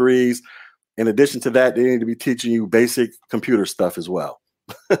 1, 2, 3s, in addition to that, they need to be teaching you basic computer stuff as well.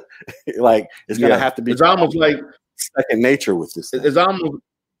 Like it's gonna have to be. It's almost like second nature with this thing. It's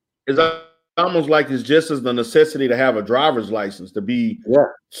almost like it's just as the necessity to have a driver's license to be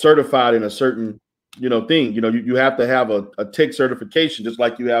certified in a certain thing. You have to have a tech certification, just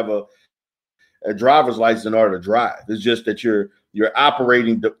like you have a driver's license in order to drive. It's just that you're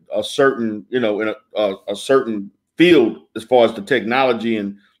operating a certain in a certain field as far as the technology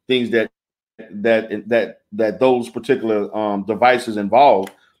and things that those particular devices involve,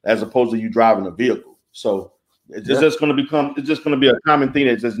 as opposed to you driving a vehicle. So it's just going to be a common thing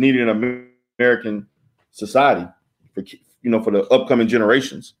that's just needed in American society for the upcoming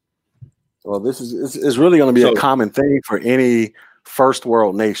generations. Well, this is really going to be a common thing for any first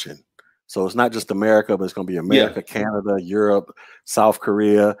world nation. So it's not just America, but it's going to be America, Canada, Europe, South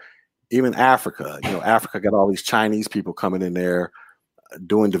Korea, even Africa. Africa got all these Chinese people coming in there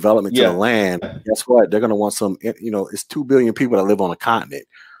doing development to the land. Guess what? They're going to want some. It's 2 billion people that live on a continent.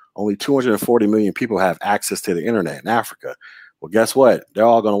 Only 240 million people have access to the internet in Africa. Well, guess what? They're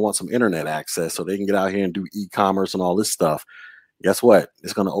all going to want some internet access so they can get out here and do e-commerce and all this stuff. Guess what?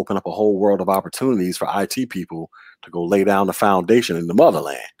 It's going to open up a whole world of opportunities for IT people to go lay down the foundation in the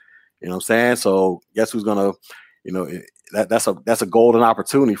motherland. You know what I'm saying? So guess who's going to, that's a golden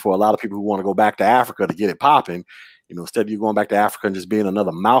opportunity for a lot of people who want to go back to Africa to get it popping. Instead of you going back to Africa and just being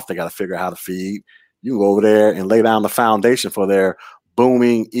another mouth they got to figure out how to feed, you can go over there and lay down the foundation for their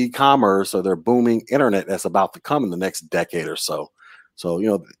booming e-commerce or their booming internet that's about to come in the next decade or so. So,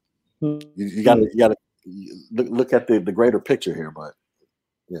 you got to look at the greater picture here, but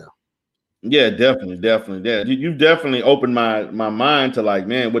definitely. Yeah, you definitely opened my mind to like,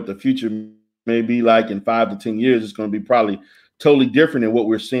 man, what the future may be like in 5 to 10 years. It's going to be probably totally different than what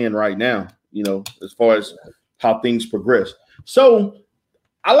we're seeing right now, as far as how things progress. So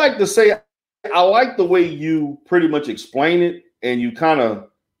I like to say, I like the way you pretty much explain it, and you kind of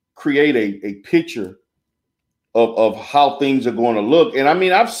create a picture of how things are going to look. And I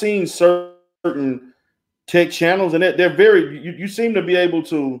mean, I've seen certain tech channels, and they're very, you seem to be able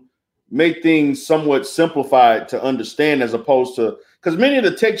to make things somewhat simplified to understand, as opposed to, because many of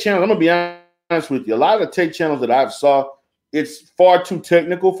the tech channels, I'm gonna be honest with you, a lot of the tech channels that I've saw, it's far too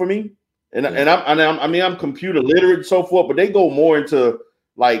technical for me. And I'm computer literate and so forth, but they go more into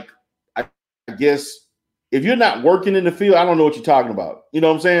like, I guess, if you're not working in the field, I don't know what you're talking about. You know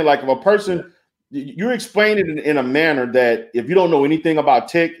what I'm saying? Like if a person, you're explaining it in a manner that if you don't know anything about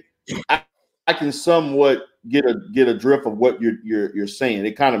tech, I can somewhat get a drift of what you're saying.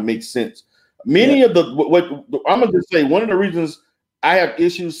 It kind of makes sense. Many of what I'm gonna just say, one of the reasons I have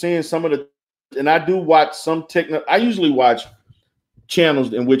issues seeing some of the, and I do watch some I usually watch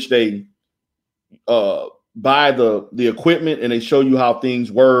channels in which they buy the equipment and they show you how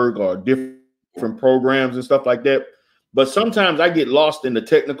things work or different programs and stuff like that. But sometimes I get lost in the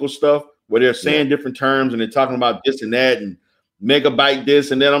technical stuff where they're saying different terms and they're talking about this and that and megabyte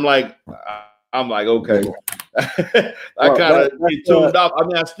this, and then I'm like, okay. I kind of get tuned off. I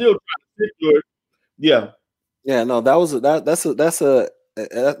mean, I still try to stick to it. Yeah. No, that's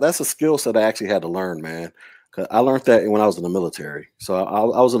a skill set I actually had to learn, man. 'Cause I learned that when I was in the military. So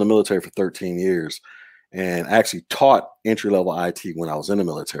I was in the military for 13 years and actually taught entry-level IT when I was in the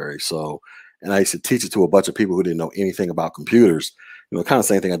military. So, and I used to teach it to a bunch of people who didn't know anything about computers. Kind of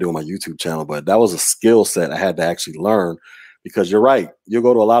same thing I do on my YouTube channel, but that was a skill set I had to actually learn, because you're right. You'll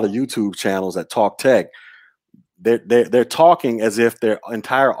go to a lot of YouTube channels that talk tech. They're talking as if their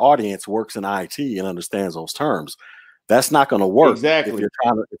entire audience works in IT and understands those terms. That's not going to work. Exactly. If you're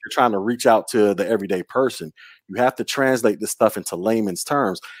trying to reach out to the everyday person. You have to translate this stuff into layman's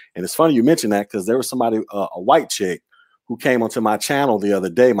terms. And it's funny you mentioned that, because there was somebody, a white chick, who came onto my channel the other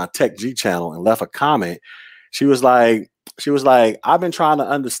day, my Tech G channel, and left a comment. She was like, I've been trying to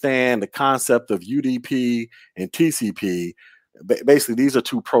understand the concept of UDP and TCP. Basically, these are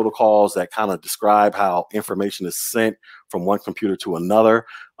two protocols that kind of describe how information is sent from one computer to another.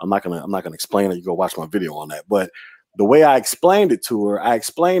 I'm not gonna explain it. You go watch my video on that. But the way I explained it to her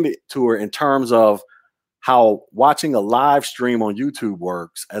in terms of how watching a live stream on YouTube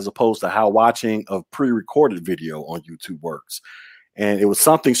works, as opposed to how watching a pre-recorded video on YouTube works. And it was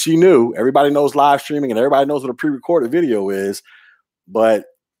something she knew. Everybody knows live streaming and everybody knows what a pre-recorded video is, but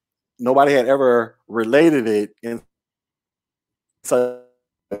nobody had ever related it in what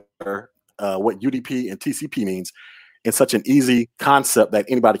UDP and TCP means in such an easy concept that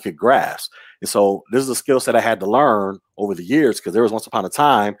anybody could grasp. And so this is a skill set I had to learn over the years, because there was once upon a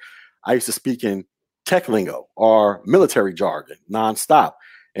time I used to speak in tech lingo or military jargon nonstop.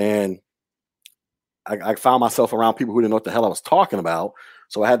 And I found myself around people who didn't know what the hell I was talking about.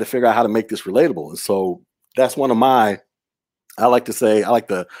 So I had to figure out how to make this relatable. And so that's one of my, I like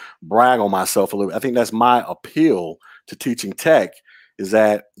to brag on myself a little bit. I think that's my appeal to teaching tech is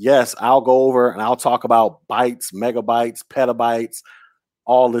that, yes, I'll go over and I'll talk about bytes, megabytes, petabytes,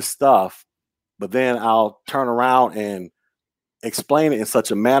 all this stuff, but then I'll turn around and explain it in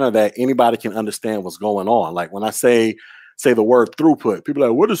such a manner that anybody can understand what's going on. Like when I say the word throughput, people are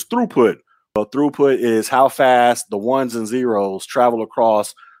like, what is throughput? Well, throughput is how fast the ones and zeros travel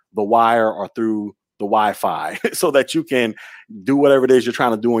across the wire or through the Wi-Fi so that you can do whatever it is you're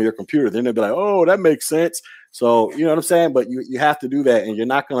trying to do on your computer. Then they'll be like, oh, that makes sense. So, you know what I'm saying? But you have to do that. And you're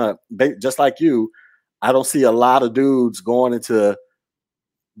not going to, just like you, I don't see a lot of dudes going into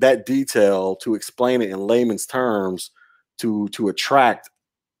that detail to explain it in layman's terms to attract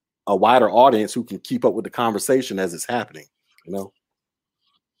a wider audience who can keep up with the conversation as it's happening, you know?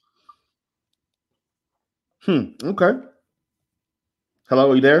 Okay.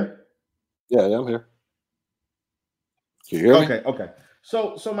 Hello, are you there? Yeah, I'm here. Can you hear me? Okay.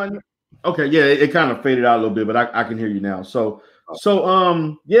 So yeah, it kind of faded out a little bit, but I can hear you now.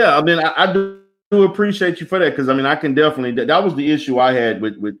 Yeah, I mean, I do appreciate you for that because I mean, I can definitely that was the issue I had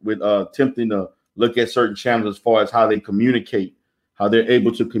with attempting to look at certain channels as far as how they communicate, how they're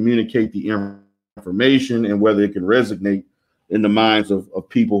able to communicate the information and whether it can resonate in the minds of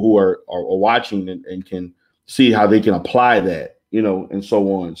people who are watching and can see how they can apply that, you know, and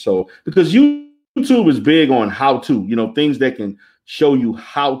so on. So because YouTube is big on how to, you know, things that can show you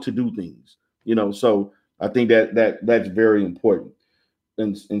how to do things, you know. So I think that's very important.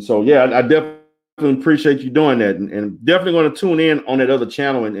 And so, yeah, I definitely appreciate you doing that and definitely going to tune in on that other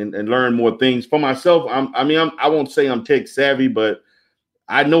channel and learn more things for myself. I won't say I'm tech savvy, but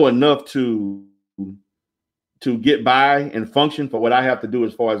I know enough to get by and function for what I have to do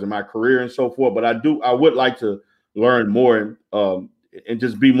as far as in my career and so forth. But I would like to learn more and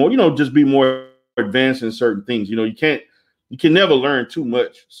just be more, just be more advanced in certain things. You know, you can never learn too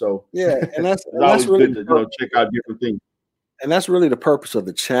much. So yeah, and that's always really good to check out different things. And that's really the purpose of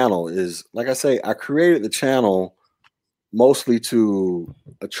the channel is, like I say, I created the channel mostly to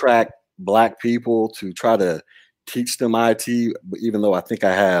attract Black people, to try to teach them IT, even though I think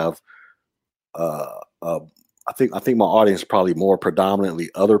I have I think my audience is probably more predominantly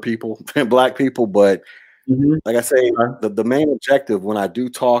other people than Black people. But like I say, the main objective when I do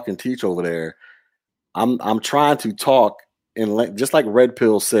talk and teach over there, I'm trying to talk just like Red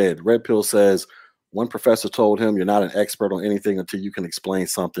Pill said. Red Pill says one professor told him you're not an expert on anything until you can explain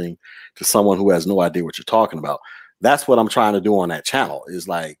something to someone who has no idea what you're talking about. That's what I'm trying to do on that channel is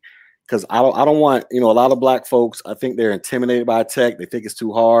like, because I don't want, a lot of Black folks, I think they're intimidated by tech. They think it's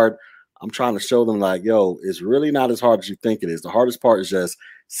too hard. I'm trying to show them like, yo, it's really not as hard as you think it is. The hardest part is just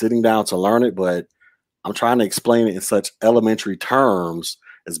sitting down to learn it. But I'm trying to explain it in such elementary terms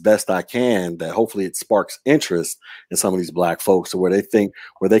as best I can that hopefully it sparks interest in some of these Black folks to where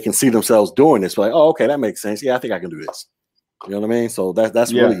they can see themselves doing this. Like, oh, okay, that makes sense. Yeah, I think I can do this. You know what I mean? So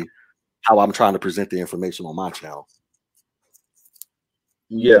that's really how I'm trying to present the information on my channel.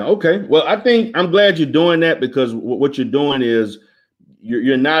 Yeah. Okay. Well, I'm glad you're doing that because what you're doing is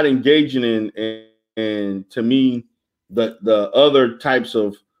you're not engaging in to me the other types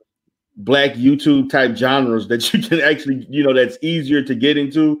of Black YouTube type genres that you can actually, that's easier to get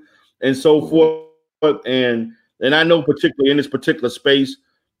into and so forth. And I know particularly in this particular space,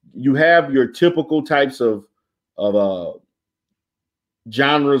 you have your typical types of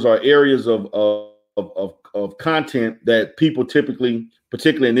genres or areas of content that people typically,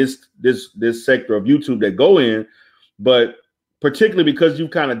 particularly in this sector of YouTube that go in, but particularly because you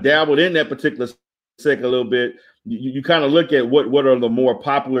kind of dabbled in that particular sector a little bit, you kind of look at what are the more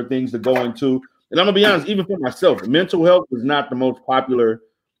popular things to go into. And I'm gonna be honest, even for myself, mental health is not the most popular,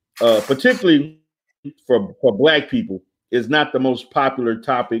 particularly for Black people, is not the most popular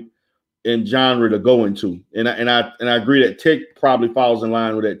topic and genre to go into. And I agree that tech probably falls in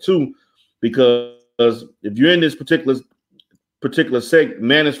line with that too, because if you're in this particular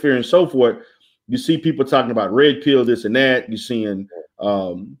manosphere and so forth, you see people talking about red pill, this and that. You're seeing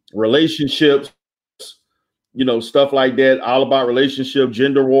relationships, stuff like that, all about relationship,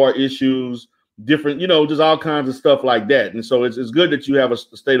 gender war issues, different, just all kinds of stuff like that. And so it's good that you have a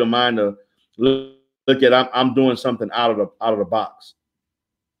state of mind to look at. I'm doing something out of the box.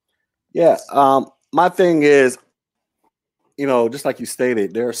 Yeah. My thing is, just like you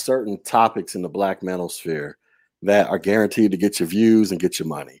stated, there are certain topics in the Black manosphere that are guaranteed to get your views and get your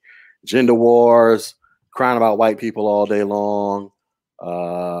money. Gender wars, crying about white people all day long.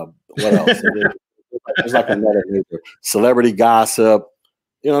 What else? There's like another celebrity gossip.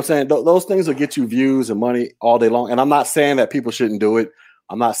 You know what I'm saying? Those things will get you views and money all day long. And I'm not saying that people shouldn't do it.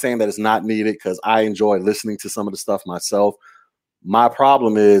 I'm not saying that it's not needed because I enjoy listening to some of the stuff myself. My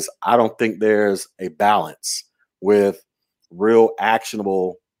problem is I don't think there's a balance with real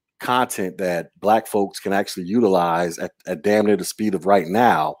actionable content that Black folks can actually utilize at damn near the speed of right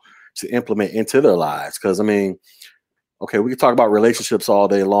now to implement into their lives. Because, I mean, okay, we can talk about relationships all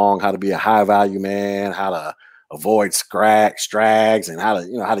day long, how to be a high value man, how to avoid strags, and how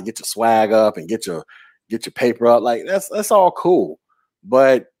to get your swag up and get your paper up. Like that's all cool.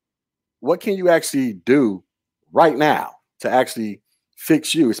 But what can you actually do right now to actually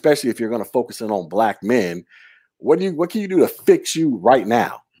fix you, especially if you're going to focus in on Black men? What can you do to fix you right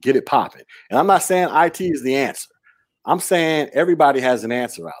now? Get it popping. And I'm not saying IT is the answer. I'm saying everybody has an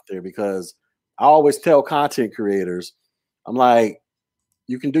answer out there, because I always tell content creators, I'm like,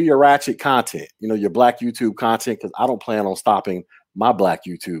 you can do your ratchet content, your Black YouTube content, because I don't plan on stopping my Black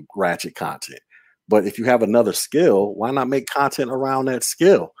YouTube ratchet content. But if you have another skill, why not make content around that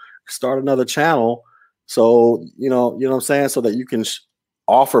skill? Start another channel. So, you know what I'm saying? So that you can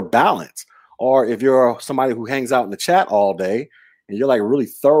offer balance. Or if you're somebody who hangs out in the chat all day and you're like really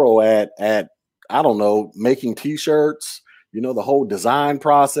thorough at I don't know, making t-shirts, the whole design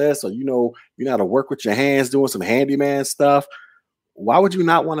process, or you know how to work with your hands, doing some handyman stuff, why would you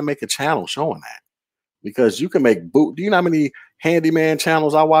not want to make a channel showing that? Because you can make do you know how many handyman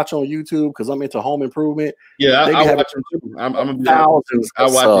channels I watch on YouTube because I'm into home improvement? Yeah, I watch them too. Thousands I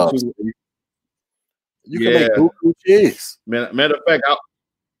watch subs. it too. You can make buku cheese. Matter of fact,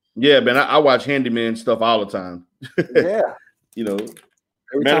 I watch handyman stuff all the time. Yeah.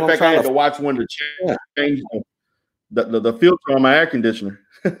 Matter of fact, I had to watch one to change the filter on my air conditioner.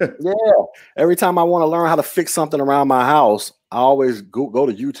 Yeah. Every time I want to learn how to fix something around my house, I always go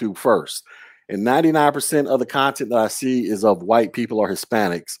to YouTube first. And 99% of the content that I see is of white people or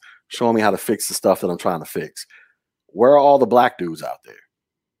Hispanics showing me how to fix the stuff that I'm trying to fix. Where are all the Black dudes out there?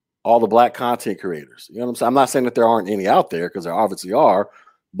 All the Black content creators. You know what I'm saying? I'm not saying that there aren't any out there, because there obviously are,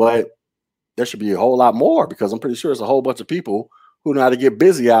 but there should be a whole lot more, because I'm pretty sure there's a whole bunch of people who know how to get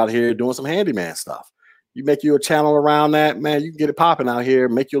busy out here doing some handyman stuff. You make you a channel around that, man, you can get it popping out here,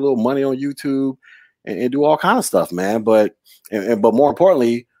 make you a little money on YouTube and do all kind of stuff, man. But more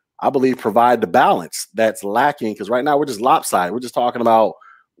importantly, I believe provide the balance that's lacking, because right now we're just lopsided. We're just talking about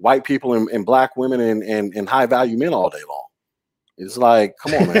white people and Black women and high value men all day long. It's like,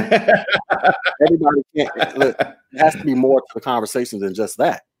 come on, man. Everybody can't. Look, there has to be more to the conversation than just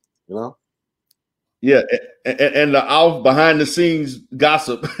that, Yeah, and the off behind the scenes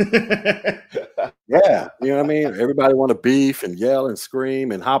gossip. Yeah, you know what I mean? Everybody want to beef and yell and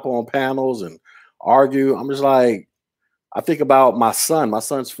scream and hop on panels and argue. I'm just like, I think about my son. My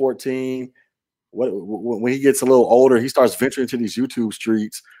son's 14. When he gets a little older, he starts venturing into these YouTube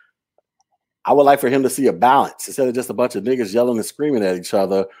streets. I would like for him to see a balance instead of just a bunch of niggas yelling and screaming at each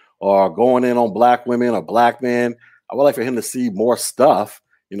other or going in on Black women or Black men. I would like for him to see more stuff.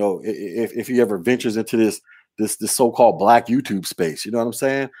 If he ever ventures into this so-called Black YouTube space, you know what I'm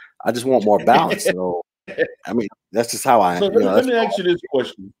saying? I just want more balance. I mean, that's just how I. So let me ask you this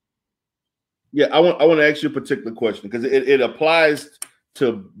question. Yeah, I want to ask you a particular question, because it applies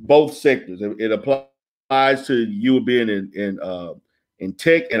to both sectors. It applies to you being in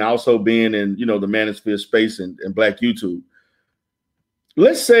tech and also being in the manosphere space and Black YouTube.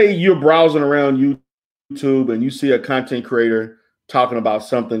 Let's say you're browsing around YouTube and you see a content creator talking about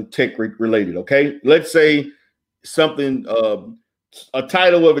something tech related. Okay, let's say something. A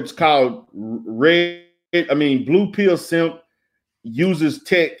title of it's called Blue Pill Simp uses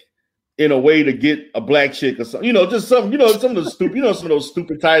tech in a way to get a Black chick or something. Just some of those stupid. Some of those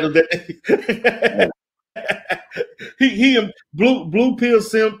stupid titles that he Blue Pill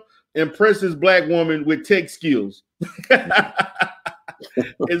Simp impresses Black woman with tech skills.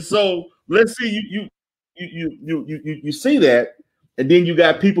 And so let's see you see that, and then you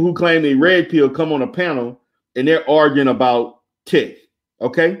got people who claim they red pill come on a panel and they're arguing about tech.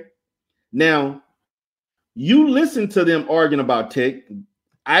 Okay, now you listen to them arguing about tech.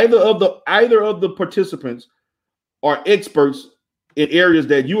 Either of the participants are experts in areas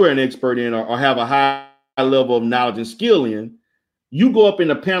that you are an expert in or have a high level of knowledge and skill in. You go up in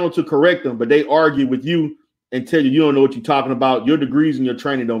the panel to correct them, but they argue with you and tell you don't know what you're talking about. Your degrees and your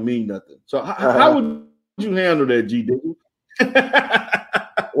training don't mean nothing. So how would you handle that, G?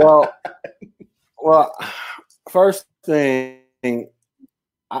 Well, first thing,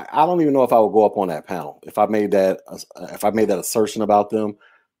 I don't even know if I would go up on that panel if I made that assertion about them,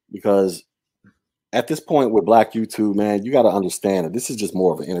 because at this point with Black YouTube, man, you got to understand that this is just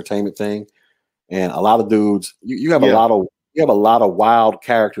more of an entertainment thing, and a lot of dudes, you have a lot of wild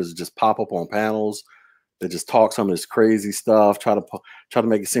characters that just pop up on panels that just talk some of this crazy stuff, try to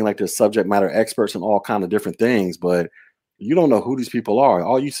make it seem like they're subject matter experts in all kind of different things, but you don't know who these people are.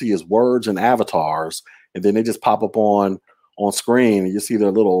 All you see is words and avatars, and then they just pop up on screen, and you see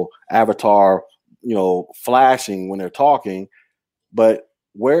their little avatar, flashing when they're talking. But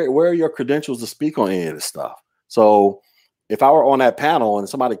where are your credentials to speak on any of this stuff? So if I were on that panel and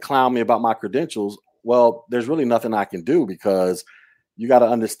somebody clowned me about my credentials, well, there's really nothing I can do, because you got to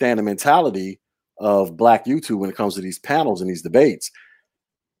understand the mentality of Black YouTube when it comes to these panels and these debates.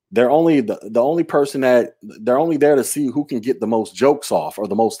 They're only the only person that they're only there to see who can get the most jokes off or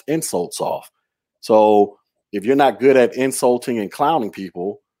the most insults off. So if you're not good at insulting and clowning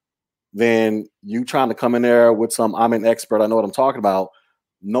people, then you trying to come in there with some, I'm an expert, I know what I'm talking about,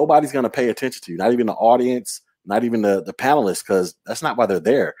 nobody's going to pay attention to you, not even the audience, not even the panelists, because that's not why they're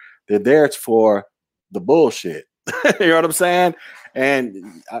there. They're there for the bullshit. You know what I'm saying?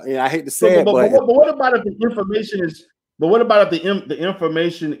 And I hate to say but what about if the information is? But what about if the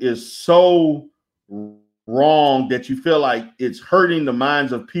information is so wrong that you feel like it's hurting the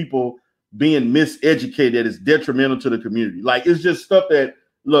minds of people, being miseducated, that is detrimental to the community? Like, it's just stuff that,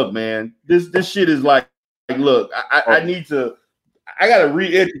 look, man, this shit is like look, I gotta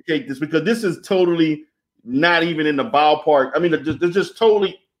re-educate this, because this is totally not even in the ballpark. I mean, there's just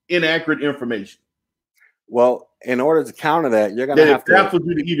totally inaccurate information. Well, in order to counter that, you're gonna have to. That's what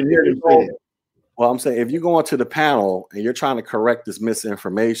you to even hear him say that. Well, I'm saying, if you go onto the panel and you're trying to correct this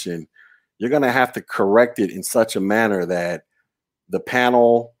misinformation, you're gonna have to correct it in such a manner that the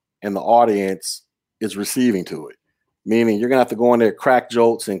panel and the audience is receiving to it. Meaning, you're gonna have to go in there, crack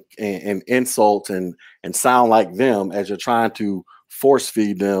jokes and insult and sound like them as you're trying to force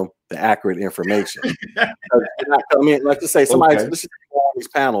feed them the accurate information. I mean, like to say somebody listen to all these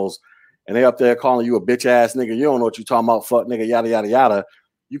panels and they up there calling you a bitch ass nigga. You don't know what you're talking about, fuck nigga, yada yada yada.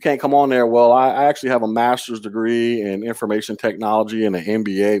 You can't come on there. Well, I actually have a master's degree in information technology and an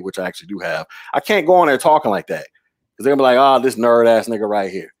MBA, which I actually do have. I can't go on there talking like that, because they're gonna be like, oh, this nerd ass nigga right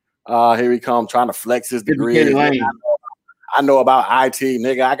here. Here he come trying to flex his degree. I know about IT,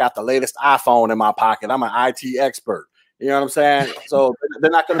 nigga. I got the latest iPhone in my pocket. I'm an IT expert. You know what I'm saying? So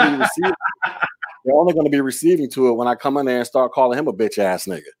they're not going to be receiving. They're only going to be receiving to it when I come in there and start calling him a bitch ass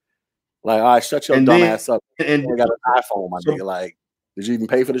nigga. Like, all right, shut your dumb ass up. And I got an iPhone, my nigga. Like, did you even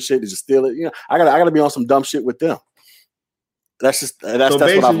pay for the shit? Did you steal it? You know, I gotta be on some dumb shit with them. That's what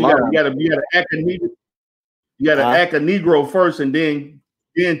I've learned. You gotta act a Negro first, and then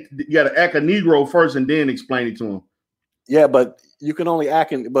you gotta act a Negro first, and then explain it to them. Yeah, but you can only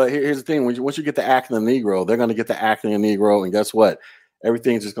act in. But here's the thing: once you get the acting a Negro, they're gonna get the acting a Negro, and guess what?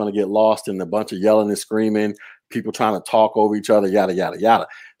 Everything's just gonna get lost in a bunch of yelling and screaming, people trying to talk over each other, yada yada yada.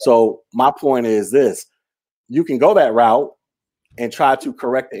 So my point is this: you can go that route and try to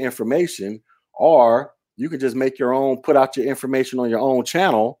correct the information, or you can just make your own, put out your information on your own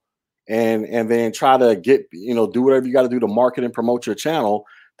channel, and then try to get, do whatever you got to do to market and promote your channel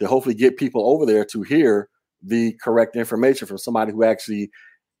to hopefully get people over there to hear the correct information from somebody who actually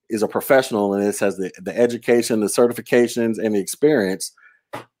is a professional and this has the education, the certifications, and the experience.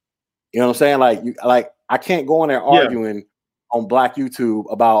 You know what I'm saying? Like I can't go in there arguing on Black YouTube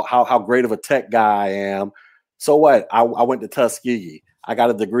about how great of a tech guy I am. So what? I went to Tuskegee. I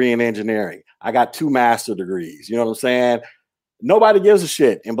got a degree in engineering. I got 2 master degrees. You know what I'm saying? Nobody gives a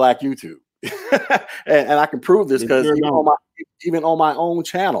shit in Black YouTube. and I can prove this because even on my own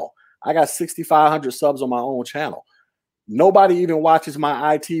channel, I got 6,500 subs on my own channel. Nobody even watches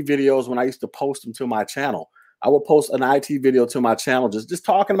my IT videos when I used to post them to my channel. I would post an IT video to my channel just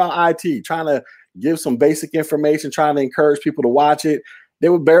talking about IT, trying to give some basic information, trying to encourage people to watch it. They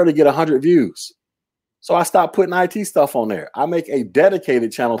would barely get 100 views. So I stopped putting IT stuff on there. I make a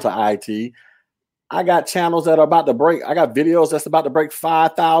dedicated channel to IT. I got channels that are about to break. I got videos that's about to break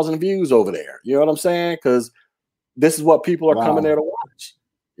 5,000 views over there. You know what I'm saying? Because this is what people are coming there to watch.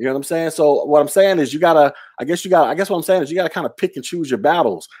 You know what I'm saying? So what I'm saying is what I'm saying is you got to kind of pick and choose your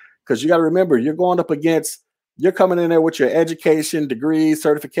battles, because you got to remember you're coming in there with your education, degrees,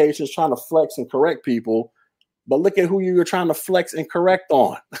 certifications, trying to flex and correct people. But look at who you're trying to flex and correct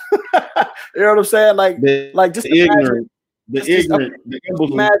on. You know what I'm saying? Just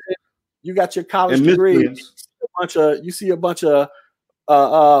imagine you got your college degree. You see a bunch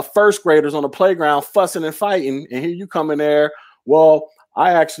of first graders on the playground fussing and fighting, and here you come in there. Well,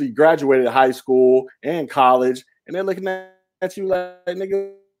 I actually graduated high school and college, and they're looking at you like,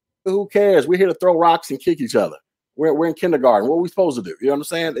 nigga, who cares? We're here to throw rocks and kick each other. We're in kindergarten. What are we supposed to do? You know what I'm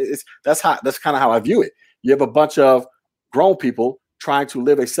saying? That's kind of how I view it. You have a bunch of grown people trying to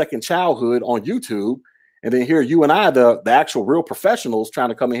live a second childhood on YouTube, And then here you and I, the actual real professionals, trying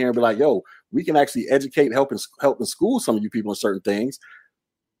to come in here and be like, yo, we can actually educate, help and school some of you people in certain things.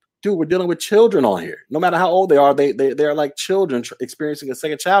 Dude, we're dealing with children on here. No matter how old they are, they're like children experiencing a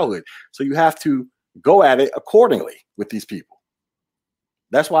second childhood. So you have to go at it accordingly with these people.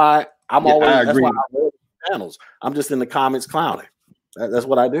 That's why I'm always. That's why I love channels. I'm just in the comments clowning. That's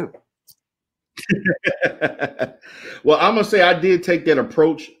what I do. Well, I'm gonna say I did take that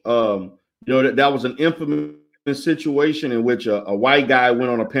approach. That was an infamous situation in which a white guy went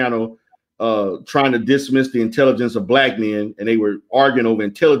on a panel trying to dismiss the intelligence of black men, and they were arguing over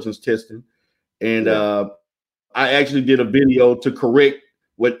intelligence testing. And I actually did a video to correct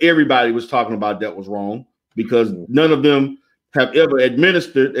what everybody was talking about that was wrong, because none of them have ever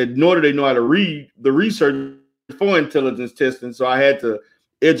administered, and nor do they know how to read the research for intelligence testing. So I had to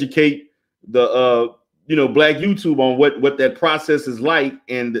educate the black YouTube on what that process is like,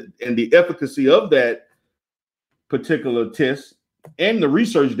 and the efficacy of that particular test, and the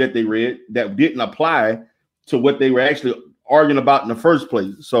research that they read that didn't apply to what they were actually arguing about in the first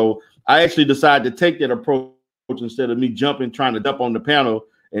place. So I actually decided to take that approach instead of me trying to jump on the panel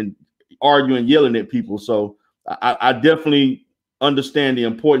and arguing, yelling at people. So I definitely understand the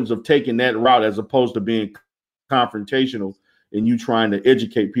importance of taking that route as opposed to being confrontational and you trying to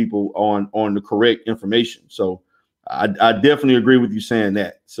educate people on the correct information. So I definitely agree with you saying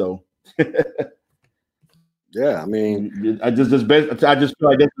that. So yeah, I mean, I just feel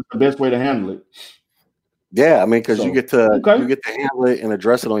like that's the best way to handle it. Yeah, I mean, because you get to handle it and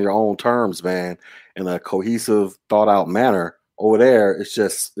address it on your own terms, man, in a cohesive, thought out manner. Over there, it's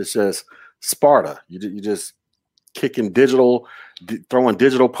just Sparta. You just kicking throwing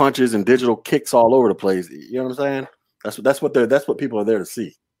digital punches and digital kicks all over the place. You know what I'm saying? That's what people are there to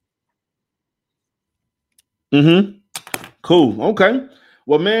see. Mm-hmm. Cool. Okay.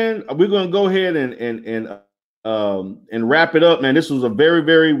 Well, man, we're gonna go ahead and wrap it up, man. This was a very,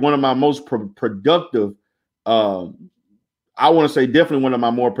 very one of my most productive. I want to say definitely one of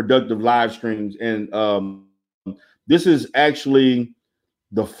my more productive live streams, and this is actually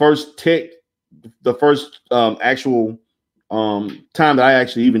the first actual time that I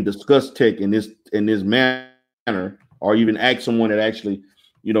actually even discussed tech in this manner, or even ask someone that actually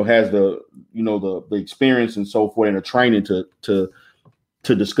has the experience and so forth and the training to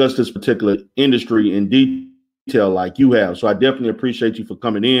discuss this particular industry in detail like you have. So I definitely appreciate you for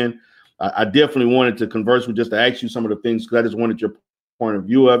coming in. I definitely wanted to converse with, just to ask you some of the things, because I just wanted your point of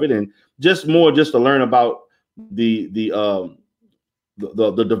view of it, and just to learn about the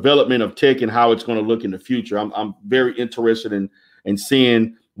development of tech and how it's going to look in the future. I'm very interested in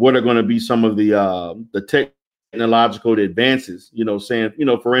seeing what are going to be some of the technological advances.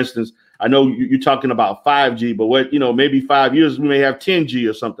 For instance, I know you're talking about 5G, but what maybe 5 years we may have 10G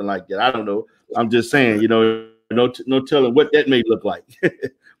or something like that. I don't know. I'm just saying, no telling what that may look like.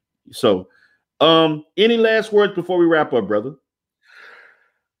 So, any last words before we wrap up, brother?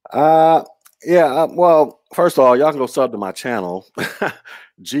 Well, first of all, y'all can go sub to my channel,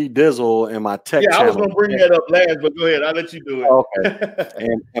 G Dizzle, and my tech channel. I was gonna bring that up last, but go ahead. I'll let you do it. Okay.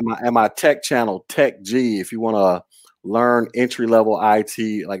 and my tech channel, Tech G, if you want to learn entry level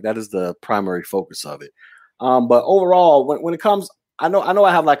IT, like that is the primary focus of it. But overall, when it comes, I know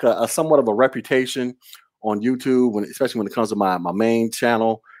I have like a somewhat of a reputation on YouTube, especially when it comes to my main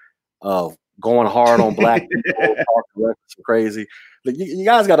channel of going hard on black people, talking crazy. Like, you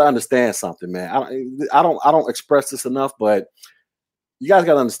guys got to understand something, man. I don't express this enough, but you guys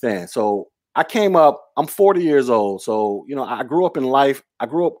got to understand. So I came up, I'm 40 years old. So, I grew up in life. I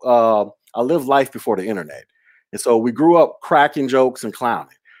lived life before the internet. And so we grew up cracking jokes and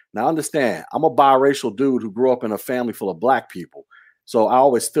clowning. Now understand, I'm a biracial dude who grew up in a family full of black people. So I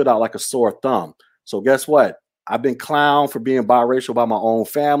always stood out like a sore thumb. So guess what? I've been clowned for being biracial by my own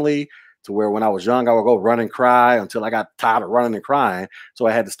family, to where when I was young, I would go run and cry until I got tired of running and crying. So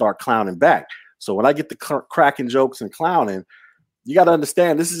I had to start clowning back. So when I get to cracking jokes and clowning, you got to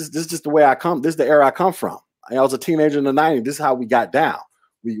understand, this is just the way I come. This is the era I come from. I was a teenager in the 90s. This is how we got down.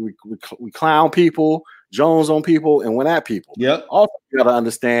 We clown people, Jones on people, and went at people. Yep. Also, you got to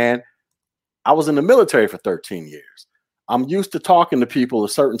understand, I was in the military for 13 years. I'm used to talking to people a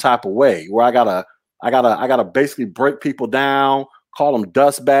certain type of way, where I gotta basically break people down, call them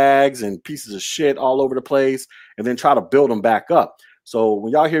dust bags and pieces of shit all over the place, and then try to build them back up. So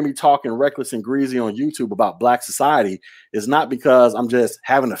when y'all hear me talking reckless and greasy on YouTube about black society, it's not because I'm just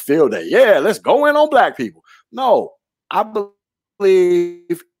having a field day. Yeah, let's go in on black people. No, I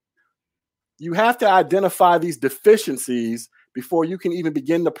believe you have to identify these deficiencies before you can even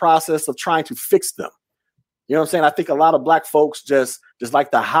begin the process of trying to fix them. You know what I'm saying? I think a lot of black folks just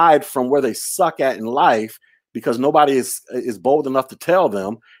like to hide from where they suck at in life because nobody is bold enough to tell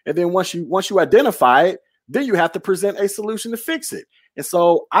them. And then once you identify it, then you have to present a solution to fix it. And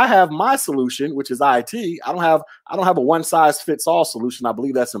so I have my solution, which is IT. I don't have a one size fits all solution. I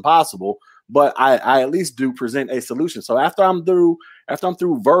believe that's impossible, but I at least do present a solution. So after I'm through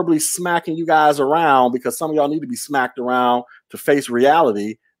verbally smacking you guys around, because some of y'all need to be smacked around to face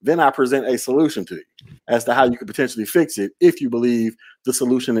reality, then I present a solution to you as to how you could potentially fix it if you believe the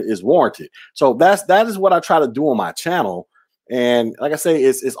solution is warranted. So that is what I try to do on my channel. And like I say,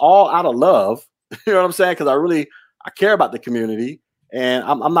 it's all out of love. You know what I'm saying? Because I care about the community. And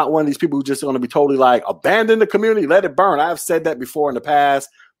I'm not one of these people who just going to be totally like, abandon the community, let it burn. I've said that before in the past,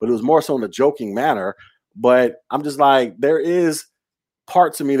 but it was more so in a joking manner. But I'm just like, there is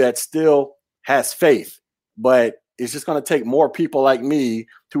parts of me that still has faith, but it's just going to take more people like me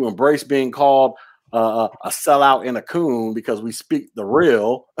to embrace being called a sellout and a coon, because we speak the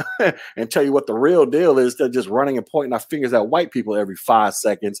real and tell you what the real deal is, instead of just running and pointing our fingers at white people every 5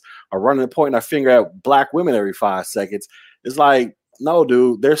 seconds, or running and pointing our finger at black women every 5 seconds. It's like, no,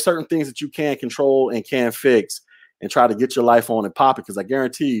 dude, there's certain things that you can control and can fix and try to get your life on and pop it. Because I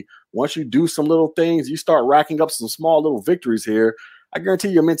guarantee once you do some little things, you start racking up some small little victories here, I guarantee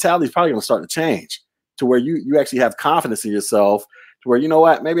your mentality is probably going to start to change to where you actually have confidence in yourself, to where, you know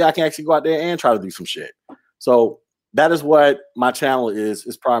what, maybe I can actually go out there and try to do some shit. So that is what my channel is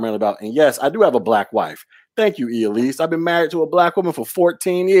primarily about. And yes, I do have a black wife. Thank you, Elise. I've been married to a black woman for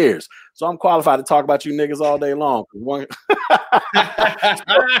 14 years. So I'm qualified to talk about you niggas all day long.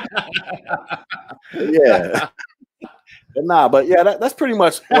 Yeah. But yeah, that's pretty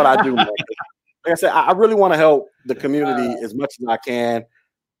much what I do, man. Like I said, I really want to help the community as much as I can.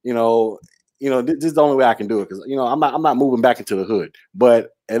 This is the only way I can do it, because I'm not moving back into the hood,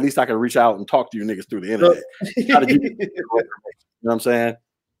 but at least I can reach out and talk to you niggas through the internet. You know what I'm saying?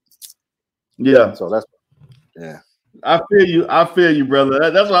 Yeah. So that's I feel you,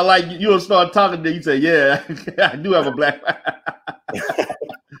 brother. That's why I like you. You'll start talking to you say, yeah, I do have a black. That's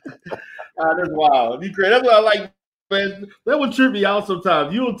wild. That's what I like, man. That would trip me out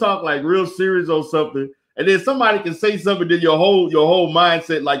sometimes. You'll talk like real serious or something, and then somebody can say something, then your whole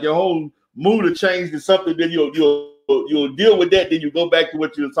mindset, like your whole mood will change to something, then you'll deal with that, then you go back to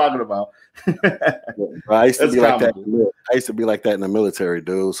what you were talking about. I used to be like that. I used to be like that in the military,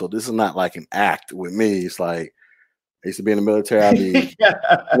 dude. So this is not like an act with me. It's like, I used to be in the military. I'd be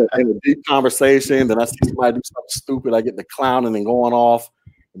in a deep conversation. Then I see somebody do something stupid. I get the clown and then going off,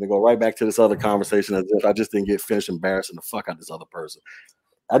 and then go right back to this other conversation as if I just didn't get finished embarrassing the fuck out of this other person.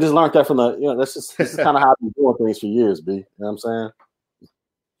 I just learned that from this is kind of how I've been doing things for years, B. You know what I'm saying?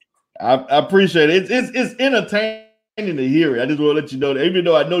 I appreciate it. It's entertaining to hear it. I just want to let you know that, even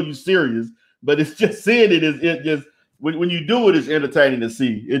though I know you're serious, but it's just seeing it is just when you do it, it's entertaining to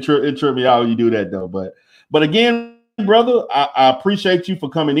see. It tripped me out when you do that though. But again, brother, I appreciate you for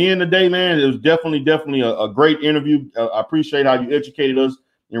coming in today, man. It was definitely a great interview. I appreciate how you educated us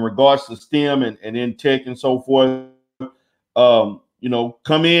in regards to STEM and in tech and so forth.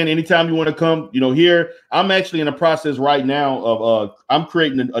 Come in anytime you want to come. Here I'm actually in the process right now of I'm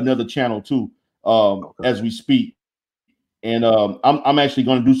creating another channel too, as we speak, and I'm actually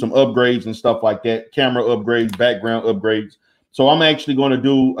going to do some upgrades and stuff like that, camera upgrades, background upgrades. So I'm actually going to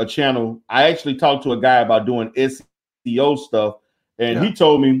do a channel. I actually talked to a guy about doing SEO stuff, and he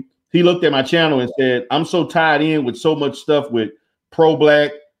told me, he looked at my channel and said, I'm so tied in with so much stuff with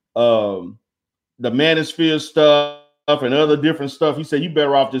pro-black, the manosphere stuff, and other different stuff. He said, you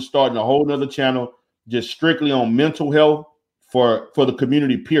better off just starting a whole nother channel just strictly on mental health for the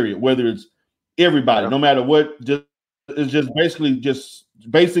community, period. Whether it's everybody, no matter what, it's just basically just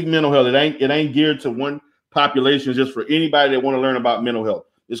basic mental health. It ain't geared to one population, just for anybody that want to learn about mental health.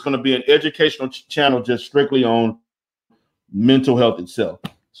 It's going to be an educational channel just strictly on mental health itself.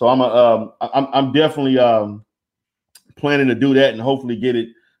 So I'm definitely planning to do that and hopefully get it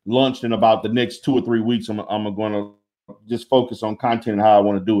launched in about the next 2 or 3 weeks. I'm going to just focus on content and how I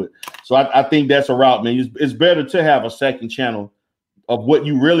want to do it. So I think that's a route, man. It's better to have a second channel of what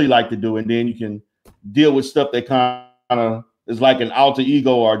you really like to do, and then you can deal with stuff that kind of is like an alter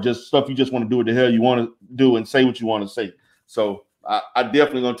ego, or just stuff you just want to do what the hell you want to do and say what you want to say. So I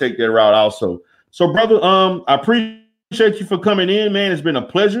definitely going to take that route also. So, brother, I appreciate you for coming in, man. It's been a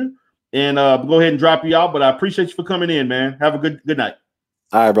pleasure. And go ahead and drop you out, but I appreciate you for coming in, man. Have a good night.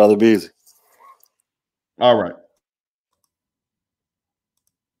 All right, brother. Be easy. All right.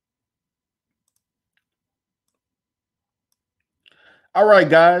 All right,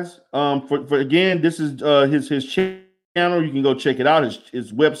 guys. For again, this is his channel. You can go check it out.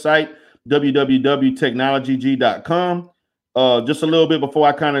 His website, www.technologyg.com. Just a little bit before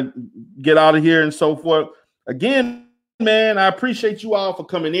I kind of get out of here and so forth. Again, man, I appreciate you all for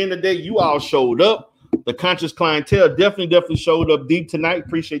coming in today. You all showed up. The conscious clientele definitely showed up deep tonight.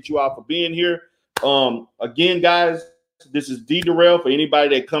 Appreciate you all for being here. Again, guys, this is Derell. For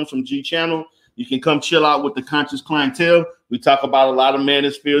anybody that comes from G Channel, you can come chill out with the conscious clientele. We talk about a lot of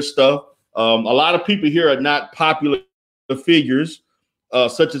manosphere stuff. A lot of people here are not popular figures,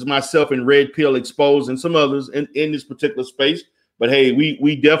 such as myself and Red Pill Exposed and some others in this particular space. But hey,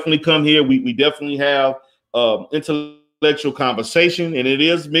 we definitely come here. We definitely have intellectual conversation, and it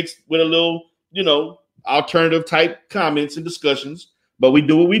is mixed with a little, alternative type comments and discussions. But we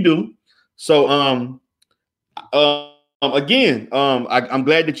do what we do. So again, I'm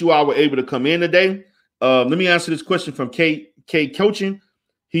glad that you all were able to come in today. Let me answer this question from K Coaching.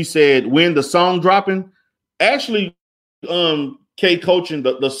 He said, when the song dropping? Actually, K Coaching,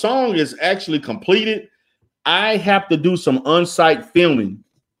 the song is actually completed. I have to do some on-site filming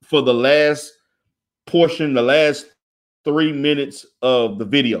for the last portion, the last 3 minutes of the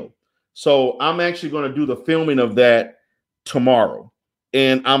video. So I'm actually going to do the filming of that tomorrow.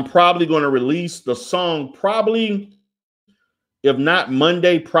 And I'm probably going to release the song probably, if not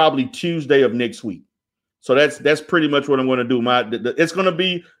Monday, probably Tuesday of next week. So that's pretty much what I'm going to do. It's going to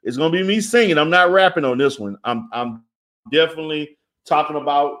be me singing. I'm not rapping on this one. I'm definitely talking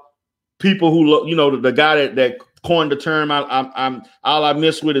about people who, the guy that coined the term. I'm all I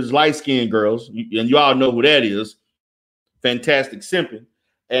miss with is light-skinned girls, and you all know who that is. Fantastic simping.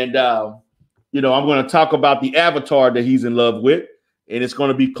 And I'm going to talk about the avatar that he's in love with, and it's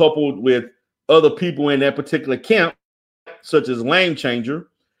going to be coupled with other people in that particular camp, such as Lane Changer.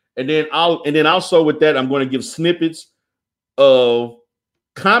 And then also with that, I'm going to give snippets of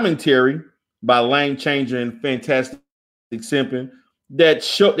commentary by Lane Changer and Fantastic Simping that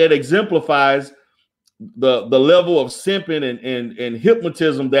exemplifies the level of simping and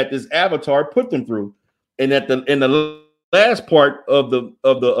hypnotism that this avatar put them through. And in the last part of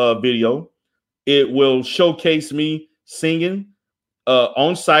the video, it will showcase me singing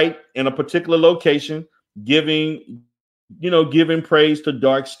on site in a particular location, giving praise to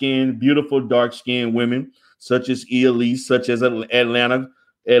beautiful dark-skinned women, such as Elise, such as Atlanta.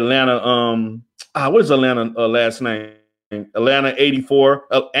 What is Atlanta last name? Atlanta 84,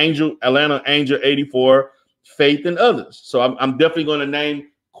 Atlanta Angel 84, Faith, and others. So I'm definitely going to name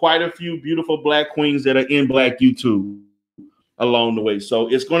quite a few beautiful Black queens that are in Black YouTube along the way. So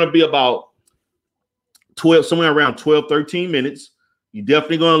it's going to be about somewhere around 12, 13 minutes. You're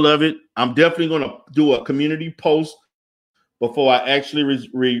definitely going to love it. I'm definitely going to do a community post before I actually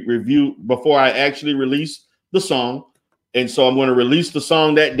before I actually release the song. And so I'm going to release the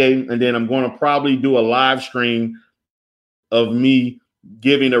song that day, and then I'm going to probably do a live stream of me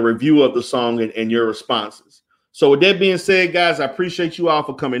giving a review of the song and your responses. So with that being said, guys, I appreciate you all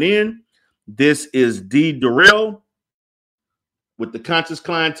for coming in. This is Derell with the Conscious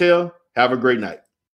Clientele. Have a great night.